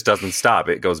back just doesn't stop.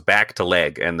 It goes back to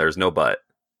leg, and there's no butt.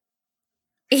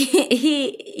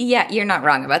 Yeah, you're not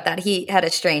wrong about that. He had a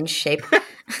strange shape.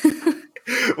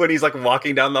 When he's like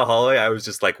walking down the hallway, I was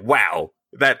just like, wow,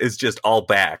 that is just all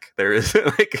back. There is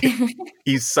like,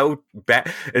 he's so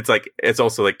bad. It's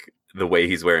also like the way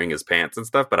he's wearing his pants and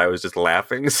stuff, but I was just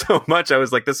laughing so much. I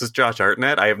was like, this is Josh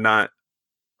Hartnett. I've not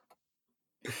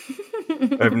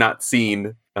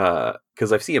seen,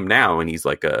 because I've seen him now, and he's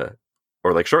like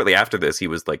or like shortly after this, he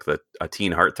was like a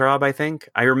teen heartthrob, I think.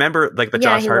 I remember like the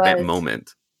Josh Hartnett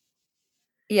moment.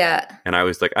 Yeah. And I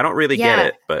was like, I don't really get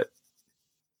it, but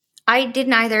I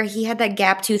didn't either. He had that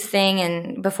gap tooth thing,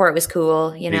 and before it was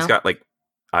cool, you know. He's got like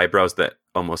eyebrows that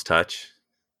almost touch.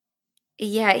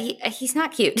 Yeah, he's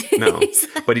not cute. No,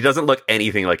 but he doesn't look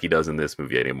anything like he does in this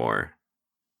movie anymore.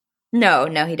 No,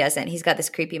 he doesn't. He's got this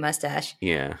creepy mustache.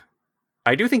 Yeah.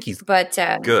 I do think he's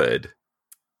good.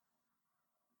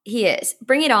 He is.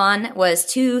 Bring It On was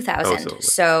 2000,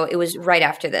 so it was right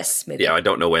after this movie. Yeah, I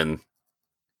don't know when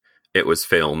it was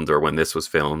filmed or when this was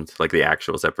filmed, like the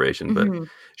actual separation, but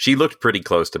she looked pretty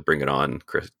close to Bring It On,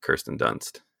 Kirsten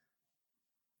Dunst.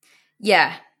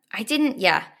 Yeah, I didn't.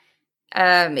 Yeah,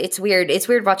 it's weird. It's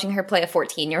weird watching her play a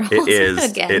 14-year-old. It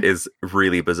is. Again. It is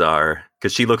really bizarre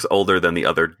because she looks older than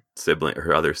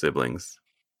her other siblings.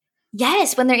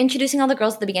 Yes, when they're introducing all the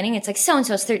girls at the beginning, it's like so and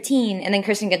so's 13, and then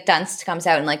Kirsten Dunst comes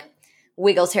out and like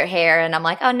wiggles her hair, and I'm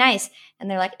like, oh, nice.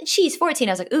 And they're like, she's 14.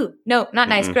 I was like, ooh, no, not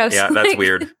nice, gross. Yeah, that's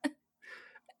weird.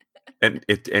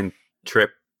 And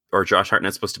Trip or Josh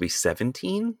Hartnett's supposed to be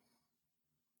 17.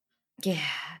 Yeah.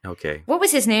 Okay. What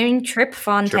was his name? Trip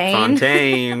Fontaine. Trip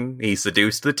Fontaine. He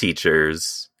seduced the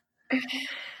teachers.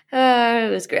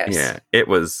 It was gross. Yeah, it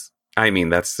was. I mean,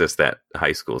 that's just that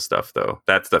high school stuff, though.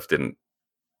 That stuff didn't.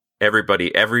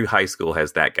 Every high school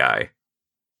has that guy.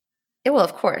 Well,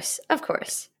 of course.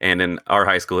 And in our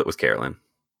high school, it was Carolyn.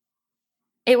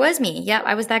 It was me. Yep,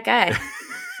 I was that guy.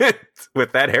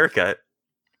 With that haircut.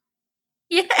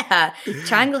 Yeah,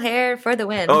 triangle hair for the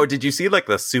win. Oh, did you see like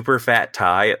the super fat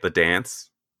tie at the dance?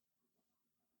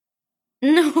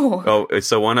 No. Oh,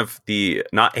 so one of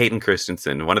not Hayden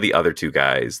Christensen, one of the other 2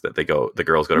 guys that the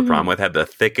girls go to prom with had the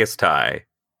thickest tie.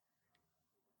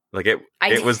 Like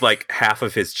it was like half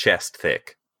of his chest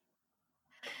thick.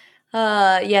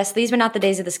 Yes, these were not the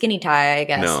days of the skinny tie, I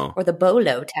guess. No. Or the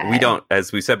bolo tie. We don't,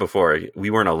 as we said before, we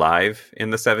weren't alive in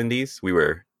the 70s. We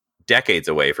were decades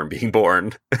away from being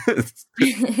born.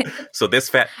 So this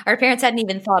fat... Our parents hadn't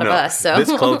even thought of us, so...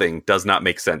 This clothing does not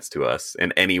make sense to us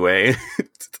in any way.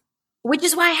 Which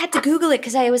is why I had to Google it,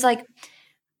 because I was like,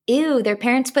 ew, their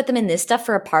parents put them in this stuff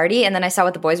for a party, and then I saw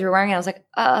what the boys were wearing, and I was like,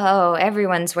 oh,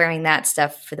 everyone's wearing that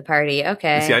stuff for the party.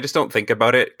 Okay. See, I just don't think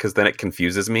about it, because then it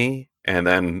confuses me, and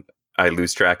then I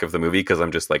lose track of the movie, because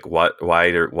I'm just like, what? Why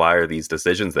are these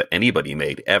decisions that anybody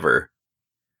made ever?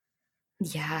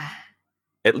 Yeah.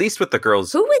 At least with the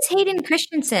girls. Who was Hayden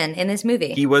Christensen in this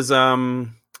movie? He was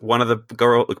one of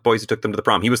the boys who took them to the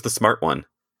prom. He was the smart one.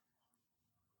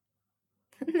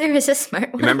 There was a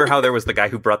smart one. Remember how there was the guy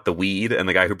who brought the weed and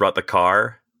the guy who brought the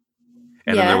car?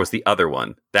 And then there was the other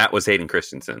one. That was Hayden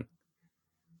Christensen.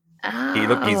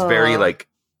 Oh. He's very like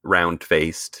round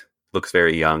faced, looks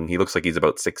very young. He looks like he's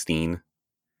about 16.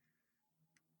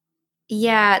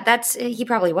 Yeah, he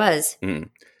probably was.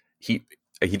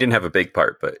 He didn't have a big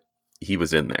part, but he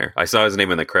was in there. I saw his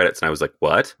name in the credits, and I was like,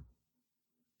 "What?"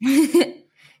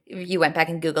 You went back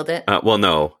and Googled it. Well,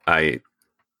 no,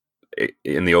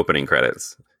 in the opening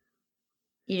credits.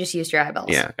 You just used your eyeballs.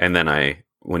 Yeah, and then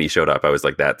when he showed up, I was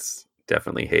like, "That's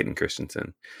definitely Hayden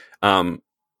Christensen."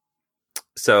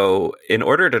 So, in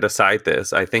order to decide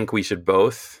this, I think we should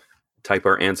both type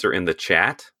our answer in the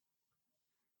chat.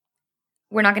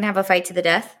 We're not going to have a fight to the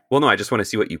death? Well, no, I just want to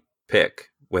see what you pick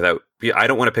I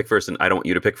don't want to pick first, and I don't want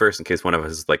you to pick first in case one of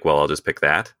us is like, well, I'll just pick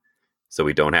that. So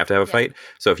we don't have to have a fight.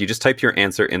 So if you just type your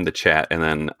answer in the chat, and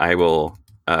then I will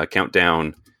count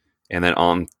down, and then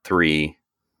on 3,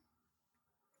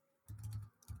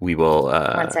 we will...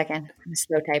 1 second. I'm a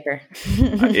slow typer.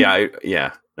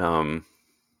 Yeah.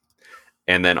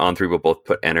 And then on 3, we'll both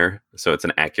put enter. So it's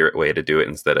an accurate way to do it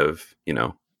instead of,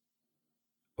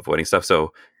 avoiding stuff.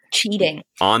 So cheating.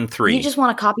 On 3. You just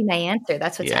want to copy my answer.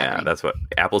 That's what's happening. Yeah, that's what...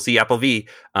 Apple C, Apple V.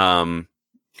 On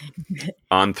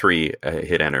 3,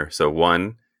 hit enter. So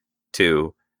 1,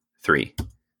 2, 3.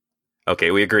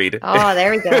 Okay, we agreed. Oh,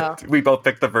 there we go. We both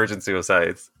picked the Virgin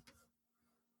Suicides.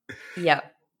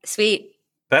 Yep. Sweet.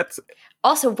 That's...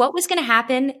 Also, what was going to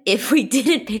happen if we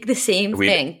didn't pick the same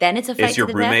thing? Then it's a fight. Is your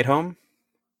to the roommate death? home?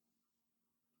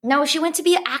 No, she went to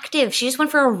be active. She just went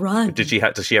for a run. Does she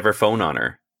have her phone on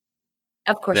her?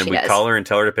 Of course then she we does. Call her and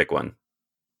tell her to pick one.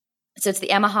 So it's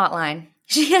the Emma hotline.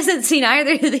 She hasn't seen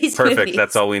either of these Perfect. movies.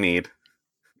 That's all we need.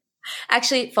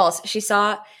 Actually, false. She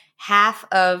saw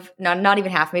not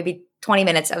even half, maybe 20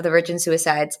 minutes of the Virgin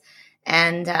Suicides.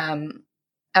 And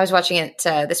I was watching it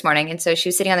this morning. And so she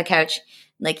was sitting on the couch,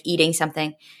 like eating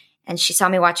something. And she saw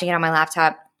me watching it on my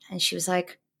laptop. And she was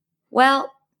like,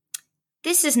 well,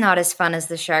 this is not as fun as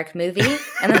the shark movie.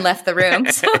 And then left the room.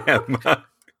 So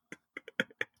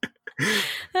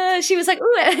she was like,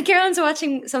 ooh, Carolyn's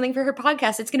watching something for her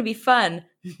podcast. It's going to be fun.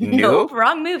 Nope,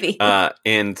 wrong movie.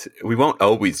 And we won't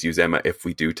always use Emma if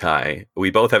we do tie. We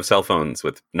both have cell phones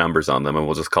with numbers on them, and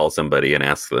we'll just call somebody and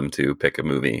ask them to pick a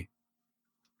movie.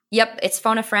 Yep, it's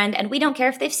phone a friend, and we don't care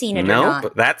if they've seen it or not.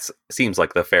 But that seems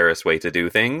like the fairest way to do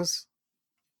things.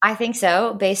 I think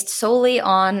so, based solely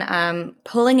on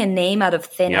pulling a name out of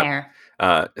thin air.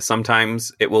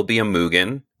 Sometimes it will be a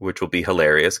Mugen, which will be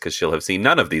hilarious because she'll have seen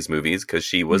none of these movies because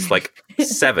she was like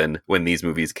 7 when these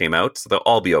movies came out. So they'll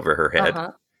all be over her head.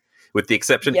 With the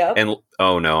exception, and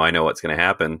oh no, I know what's going to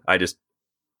happen.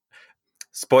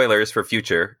 Spoilers for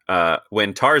future.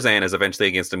 When Tarzan is eventually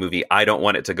against a movie I don't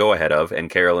want it to go ahead of, and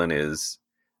Carolyn is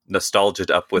nostalgiaed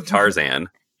up with Tarzan.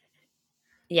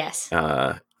 Yes.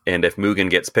 And if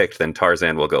Mugen gets picked, then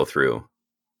Tarzan will go through.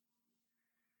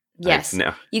 Yes.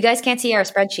 You guys can't see our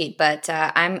spreadsheet, but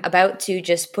I'm about to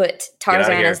just put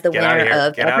Tarzan as the winner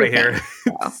of everything.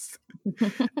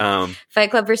 So.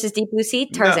 Fight Club versus Deep Blue Sea,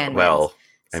 Tarzan wins.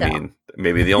 I mean,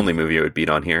 maybe the only movie it would beat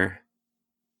on here.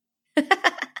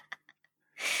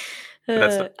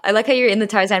 I like how you're in the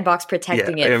Tarzan box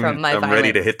protecting it from my violence. I'm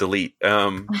ready to hit delete.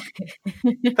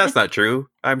 That's not true.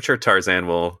 I'm sure Tarzan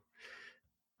will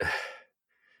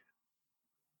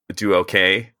do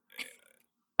okay.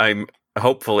 I'm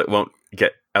hopeful it won't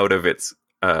get out of its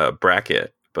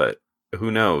bracket, but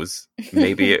who knows?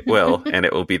 Maybe it will, and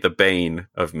it will be the bane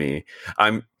of me.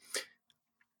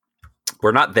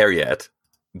 We're not there yet,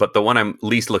 but the one I'm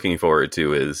least looking forward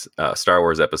to is Star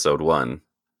Wars Episode 1.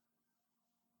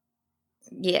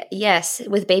 Yeah, yes,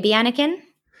 with baby Anakin.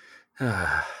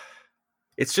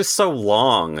 It's just so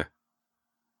long.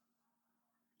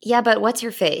 Yeah, but what's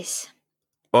her face?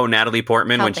 Oh, Natalie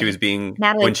Portman when she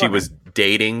was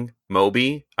dating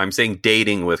Moby. I'm saying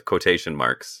dating with quotation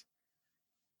marks.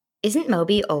 Isn't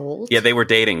Moby old? Yeah, they were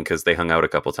dating because they hung out a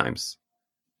couple times.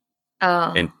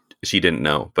 Oh. And she didn't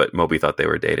know, but Moby thought they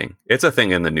were dating. It's a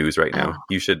thing in the news right now.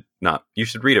 You should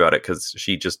read about it because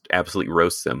she just absolutely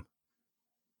roasts him.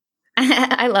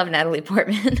 I love Natalie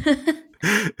Portman.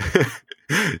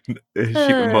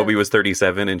 Moby was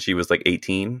 37 and she was like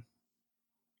 18.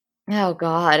 Oh,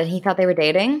 God. And he thought they were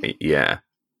dating? Yeah.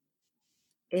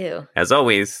 Ew. As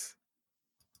always,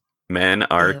 men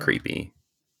are creepy.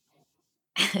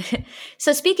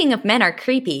 So speaking of men are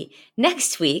creepy,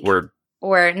 next week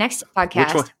or next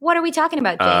podcast, what are we talking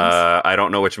about, James? I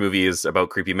don't know which movie is about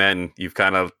creepy men. You've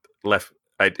kind of left.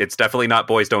 It's definitely not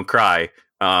Boys Don't Cry.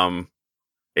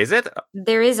 Is it?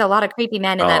 There is a lot of creepy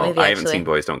men in that movie, I haven't seen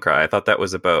Boys Don't Cry. I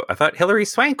thought Hilary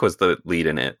Swank was the lead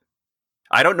in it.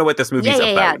 I don't know what this movie's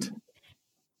about. Yeah.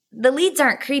 The leads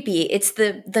aren't creepy. It's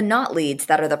the not leads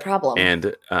that are the problem.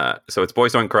 And so it's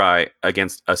Boys Don't Cry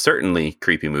against a certainly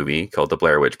creepy movie called The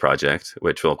Blair Witch Project,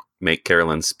 which will make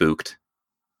Carolyn spooked.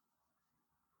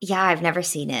 Yeah, I've never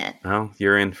seen it. Oh,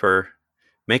 you're in for...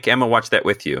 Make Emma watch that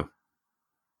with you.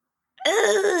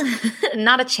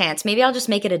 Not a chance. Maybe I'll just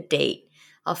make it a date.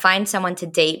 I'll find someone to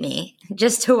date me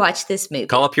just to watch this movie.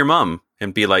 Call up your mom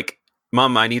and be like,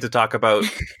 Mom, I need to talk about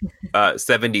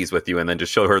 70s with you, and then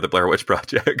just show her the Blair Witch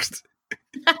Project.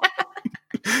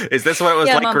 Is this what it was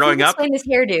like Mom, growing up? Explain this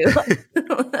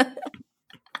hairdo.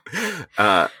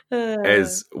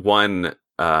 As one,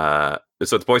 so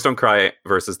it's Boys Don't Cry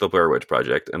versus the Blair Witch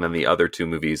Project, and then the other two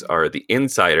movies are The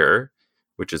Insider,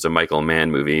 which is a Michael Mann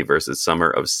movie, versus Summer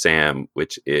of Sam,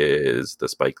 which is the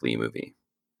Spike Lee movie.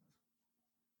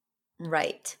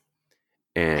 Right.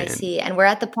 And I see. And we're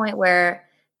at the point where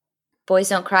Boys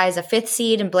Don't Cry is a 5th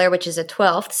seed and Blair Witch is a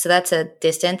 12th. So that's a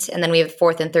distance. And then we have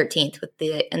 4th and 13th with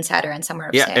The Insider and Summer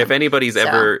of Sam. Yeah, if anybody's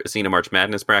ever seen a March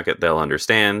Madness bracket, they'll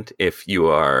understand. If you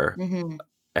are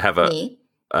have a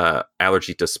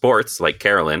allergy to sports, like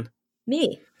Carolyn,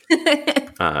 then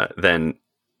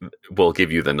we'll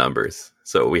give you the numbers.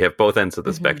 So we have both ends of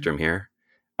the spectrum here.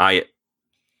 I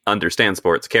understand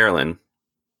sports. Carolyn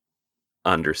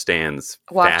understands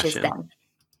Watches fashion. them.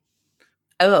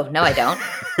 Oh, no, I don't.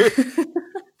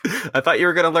 I thought you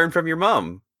were going to learn from your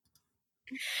mom.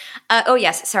 Oh,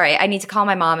 yes. Sorry. I need to call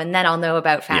my mom and then I'll know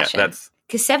about fashion. Yeah, that's...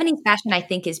 Because 70s fashion, I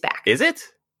think, is back. Is it?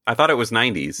 I thought it was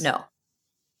 90s. No.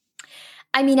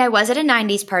 I mean, I was at a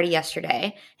 90s party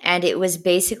yesterday and it was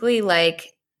basically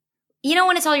like, you know,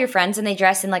 when it's all your friends and they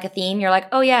dress in like a theme, you're like,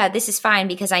 oh yeah, this is fine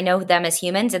because I know them as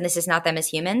humans and this is not them as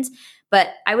humans. But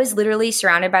I was literally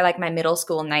surrounded by like my middle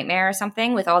school nightmare or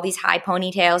something with all these high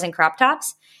ponytails and crop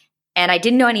tops. And I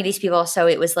didn't know any of these people. So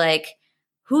it was like,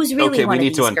 who's really one of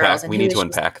these girls? We need to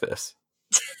unpack this.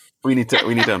 We need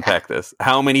to unpack this.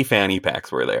 How many fanny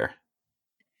packs were there?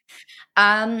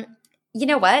 You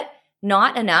know what?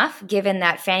 Not enough, given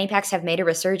that fanny packs have made a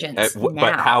resurgence.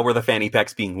 But how were the fanny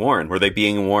packs being worn? Were they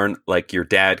being worn like your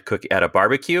dad cook at a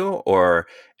barbecue, or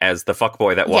as the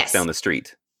fuckboy that walks down the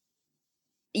street?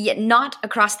 Yeah, not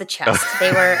across the chest.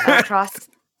 They were across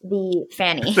the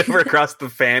fanny. They were across the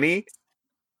fanny?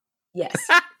 Yes.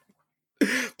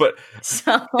 But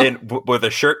were the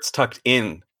shirts tucked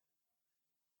in?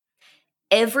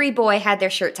 Every boy had their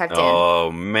shirt tucked in.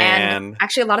 Oh, man. And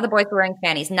actually, a lot of the boys were wearing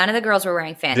fannies. None of the girls were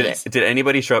wearing fannies. Did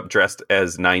anybody show up dressed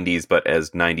as 90s, but as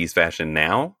 90s fashion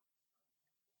now?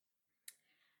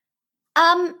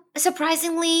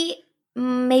 Surprisingly,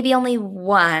 maybe only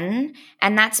one.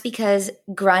 And that's because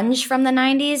grunge from the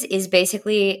 90s is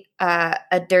basically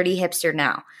a dirty hipster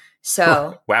now.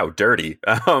 So wow, dirty.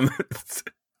 Well,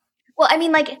 I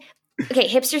mean, like, okay,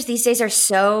 hipsters these days are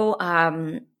so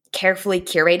carefully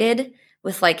curated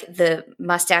with like the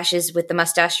mustaches with the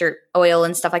mustache or oil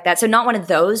and stuff like that. So not one of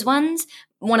those ones,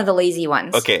 one of the lazy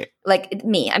ones. Okay. Like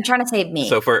me. I'm trying to save me.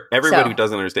 So for everybody who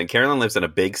doesn't understand, Carolyn lives in a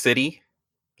big city,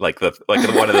 like one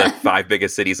of the 5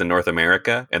 biggest cities in North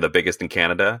America and the biggest in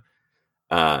Canada.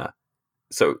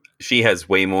 So she has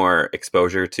way more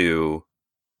exposure to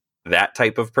that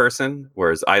type of person,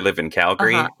 whereas I live in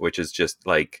Calgary, which is just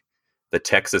like the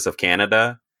Texas of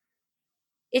Canada.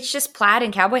 It's just plaid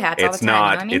and cowboy hats all the time. It's not. You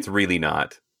know what I mean? It's really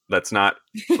not. Let's not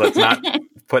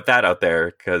put that out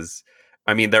there, because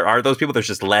I mean there are those people. There's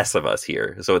just less of us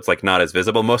here, so it's like not as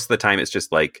visible. Most of the time, it's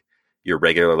just like your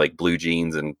regular like blue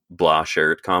jeans and blah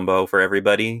shirt combo for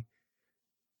everybody.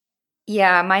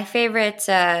 Yeah, my favorite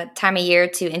time of year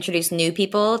to introduce new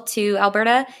people to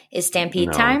Alberta is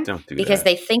Stampede time. Don't do because that.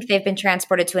 they think they've been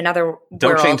transported to another world.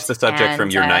 Don't change the subject from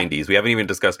your 90s. We haven't even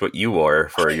discussed what you wore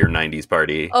for your 90s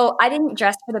party. Oh, I didn't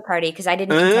dress for the party because I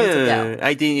didn't intend to go.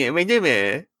 I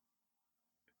didn't.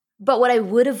 But what I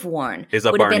would have worn Is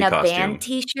a would have Barney been a costume. band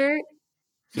t-shirt.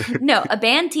 No, a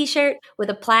band t-shirt with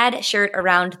a plaid shirt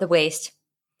around the waist,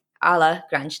 a la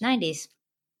grunge 90s.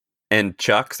 And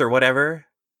Chucks or whatever.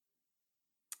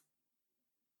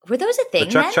 Were those a thing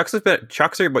then?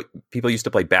 Chucks are what people used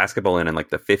to play basketball in like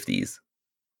the 50s.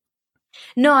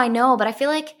 No, I know, but I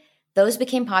feel like those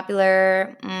became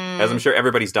popular. As I'm sure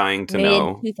everybody's dying to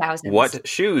know. Mid-2000s. What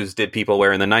shoes did people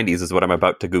wear in the 90s is what I'm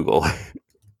about to Google.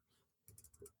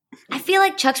 I feel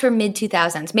like Chucks were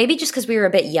mid-2000s. Maybe just because we were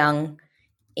a bit young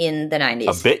in the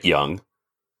 90s. A bit young?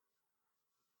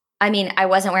 I mean, I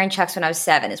wasn't wearing Chucks when I was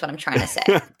 7 is what I'm trying to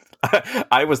say.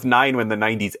 I was 9 when the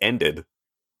 90s ended.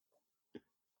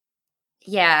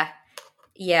 Yeah,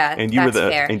 and you that's were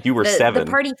fair. And you were 7.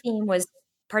 The party theme was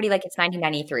party like it's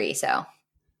 1993. So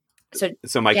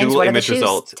my James, Google what are image the shoes?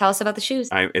 results. Tell us about the shoes.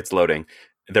 It's loading.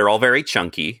 They're all very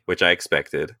chunky, which I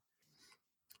expected.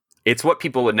 It's what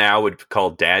people now would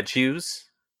call dad shoes.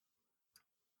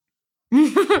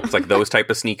 It's like those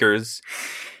type of sneakers,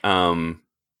 and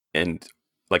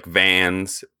like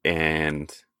Vans,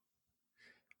 and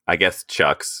I guess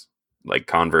Chucks. like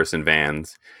Converse and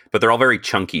Vans, but they're all very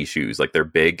chunky shoes. Like they're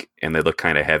big and they look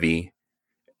kind of heavy,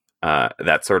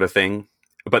 that sort of thing.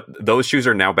 But those shoes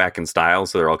are now back in style,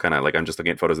 so they're all kind of like, I'm just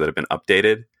looking at photos that have been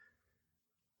updated.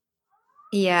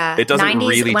 Yeah. It doesn't 90s,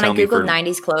 really when tell I me Googled for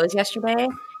 90s clothes yesterday,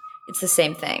 it's the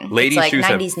same thing. Lady it's like shoes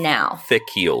 90s have now. thick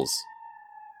heels.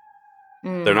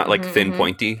 They're not like thin,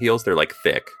 pointy heels. They're like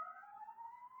thick.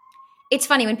 It's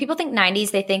funny when people think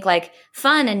 90s, they think like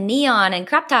fun and neon and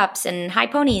crop tops and high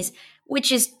ponies,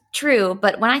 which is true.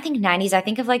 But when I think 90s, I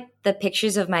think of like the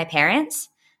pictures of my parents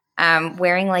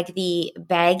wearing like the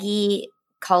baggy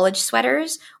college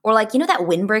sweaters, or like, you know, that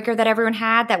windbreaker that everyone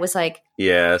had that was like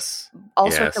all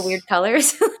sorts of weird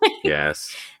colors.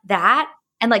 Yes. That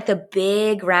and like the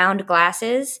big round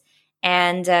glasses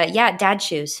and dad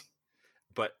shoes.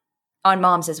 But on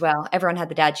moms as well. Everyone had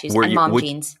the dad shoes and mom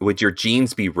jeans. Would your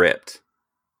jeans be ripped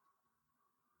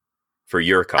for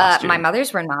your costume? My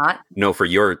mother's were not. No, for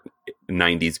your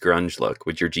 90s grunge look,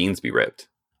 would your jeans be ripped?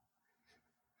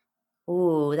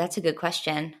 Ooh, that's a good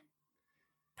question.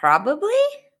 Probably.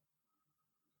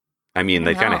 I mean,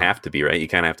 they kind of have to be, right? You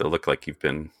kind of have to look like you've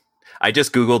been... I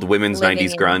just Googled women's living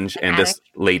 90s grunge, and this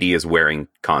lady is wearing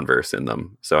Converse in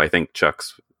them. So I think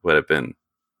Chucks would have been...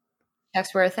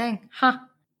 Chucks were a thing. Huh.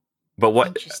 But what?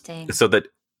 Interesting. So that...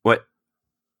 What?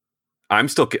 I'm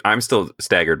still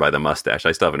staggered by the mustache.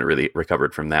 I still haven't really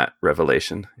recovered from that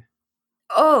revelation.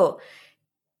 Oh.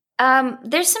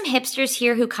 There's some hipsters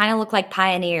here who kind of look like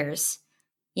pioneers.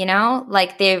 You know?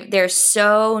 Like they're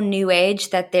so new age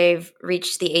that they've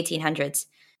reached the 1800s.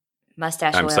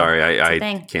 Mustache I'm oil. sorry,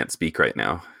 I can't speak right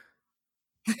now.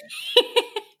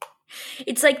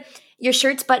 It's like your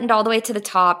shirt's buttoned all the way to the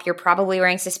top. You're probably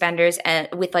wearing suspenders and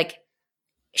with like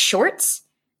shorts,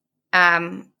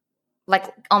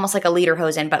 like almost like a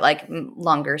lederhosen, but like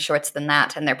longer shorts than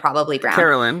that, and they're probably brown.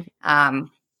 Carolyn,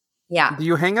 yeah. Do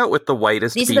you hang out with the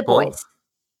whitest These people? are the boys.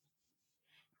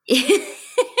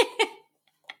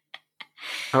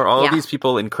 Are all of these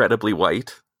people incredibly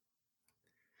white?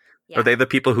 Yeah. Are they the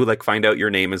people who like find out your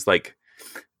name is like,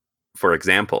 for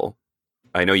example,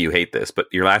 I know you hate this, but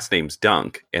your last name's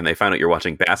Dunk, and they find out you're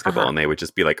watching basketball, and they would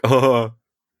just be like, oh,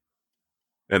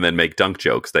 and then make dunk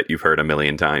jokes that you've heard a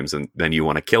million times, and then you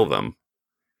want to kill them.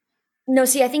 No,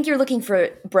 see, I think you're looking for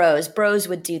bros. Bros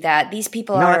would do that. These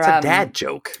people are... No, that's a dad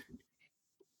joke.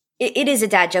 It is a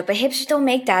dad joke, but hipsters don't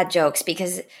make dad jokes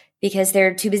because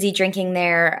they're too busy drinking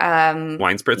their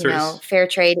wine spritzers, fair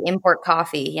trade import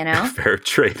coffee. You know, fair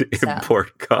trade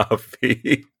import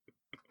coffee.